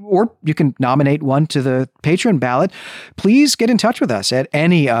own, or you can nominate one to the patron ballot, please get in touch with us at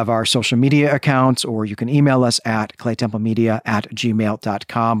any of our social media accounts, or you can email us at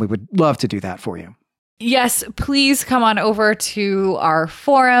claytemplemedia@gmail.com. We would love to do that for you. Yes, please come on over to our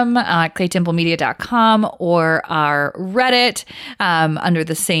forum, claytemplemedia.com, or our Reddit under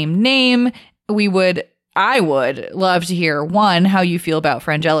the same name. I would love to hear, one, how you feel about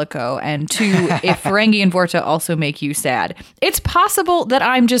Frangelico, and two, if Ferengi and Vorta also make you sad. It's possible that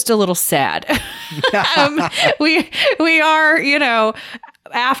I'm just a little sad. We are,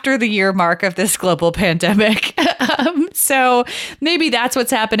 after the year mark of this global pandemic. So maybe that's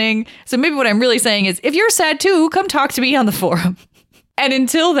what's happening. So maybe what I'm really saying is, if you're sad too, come talk to me on the forum. And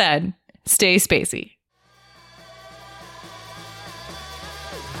until then, stay spacey.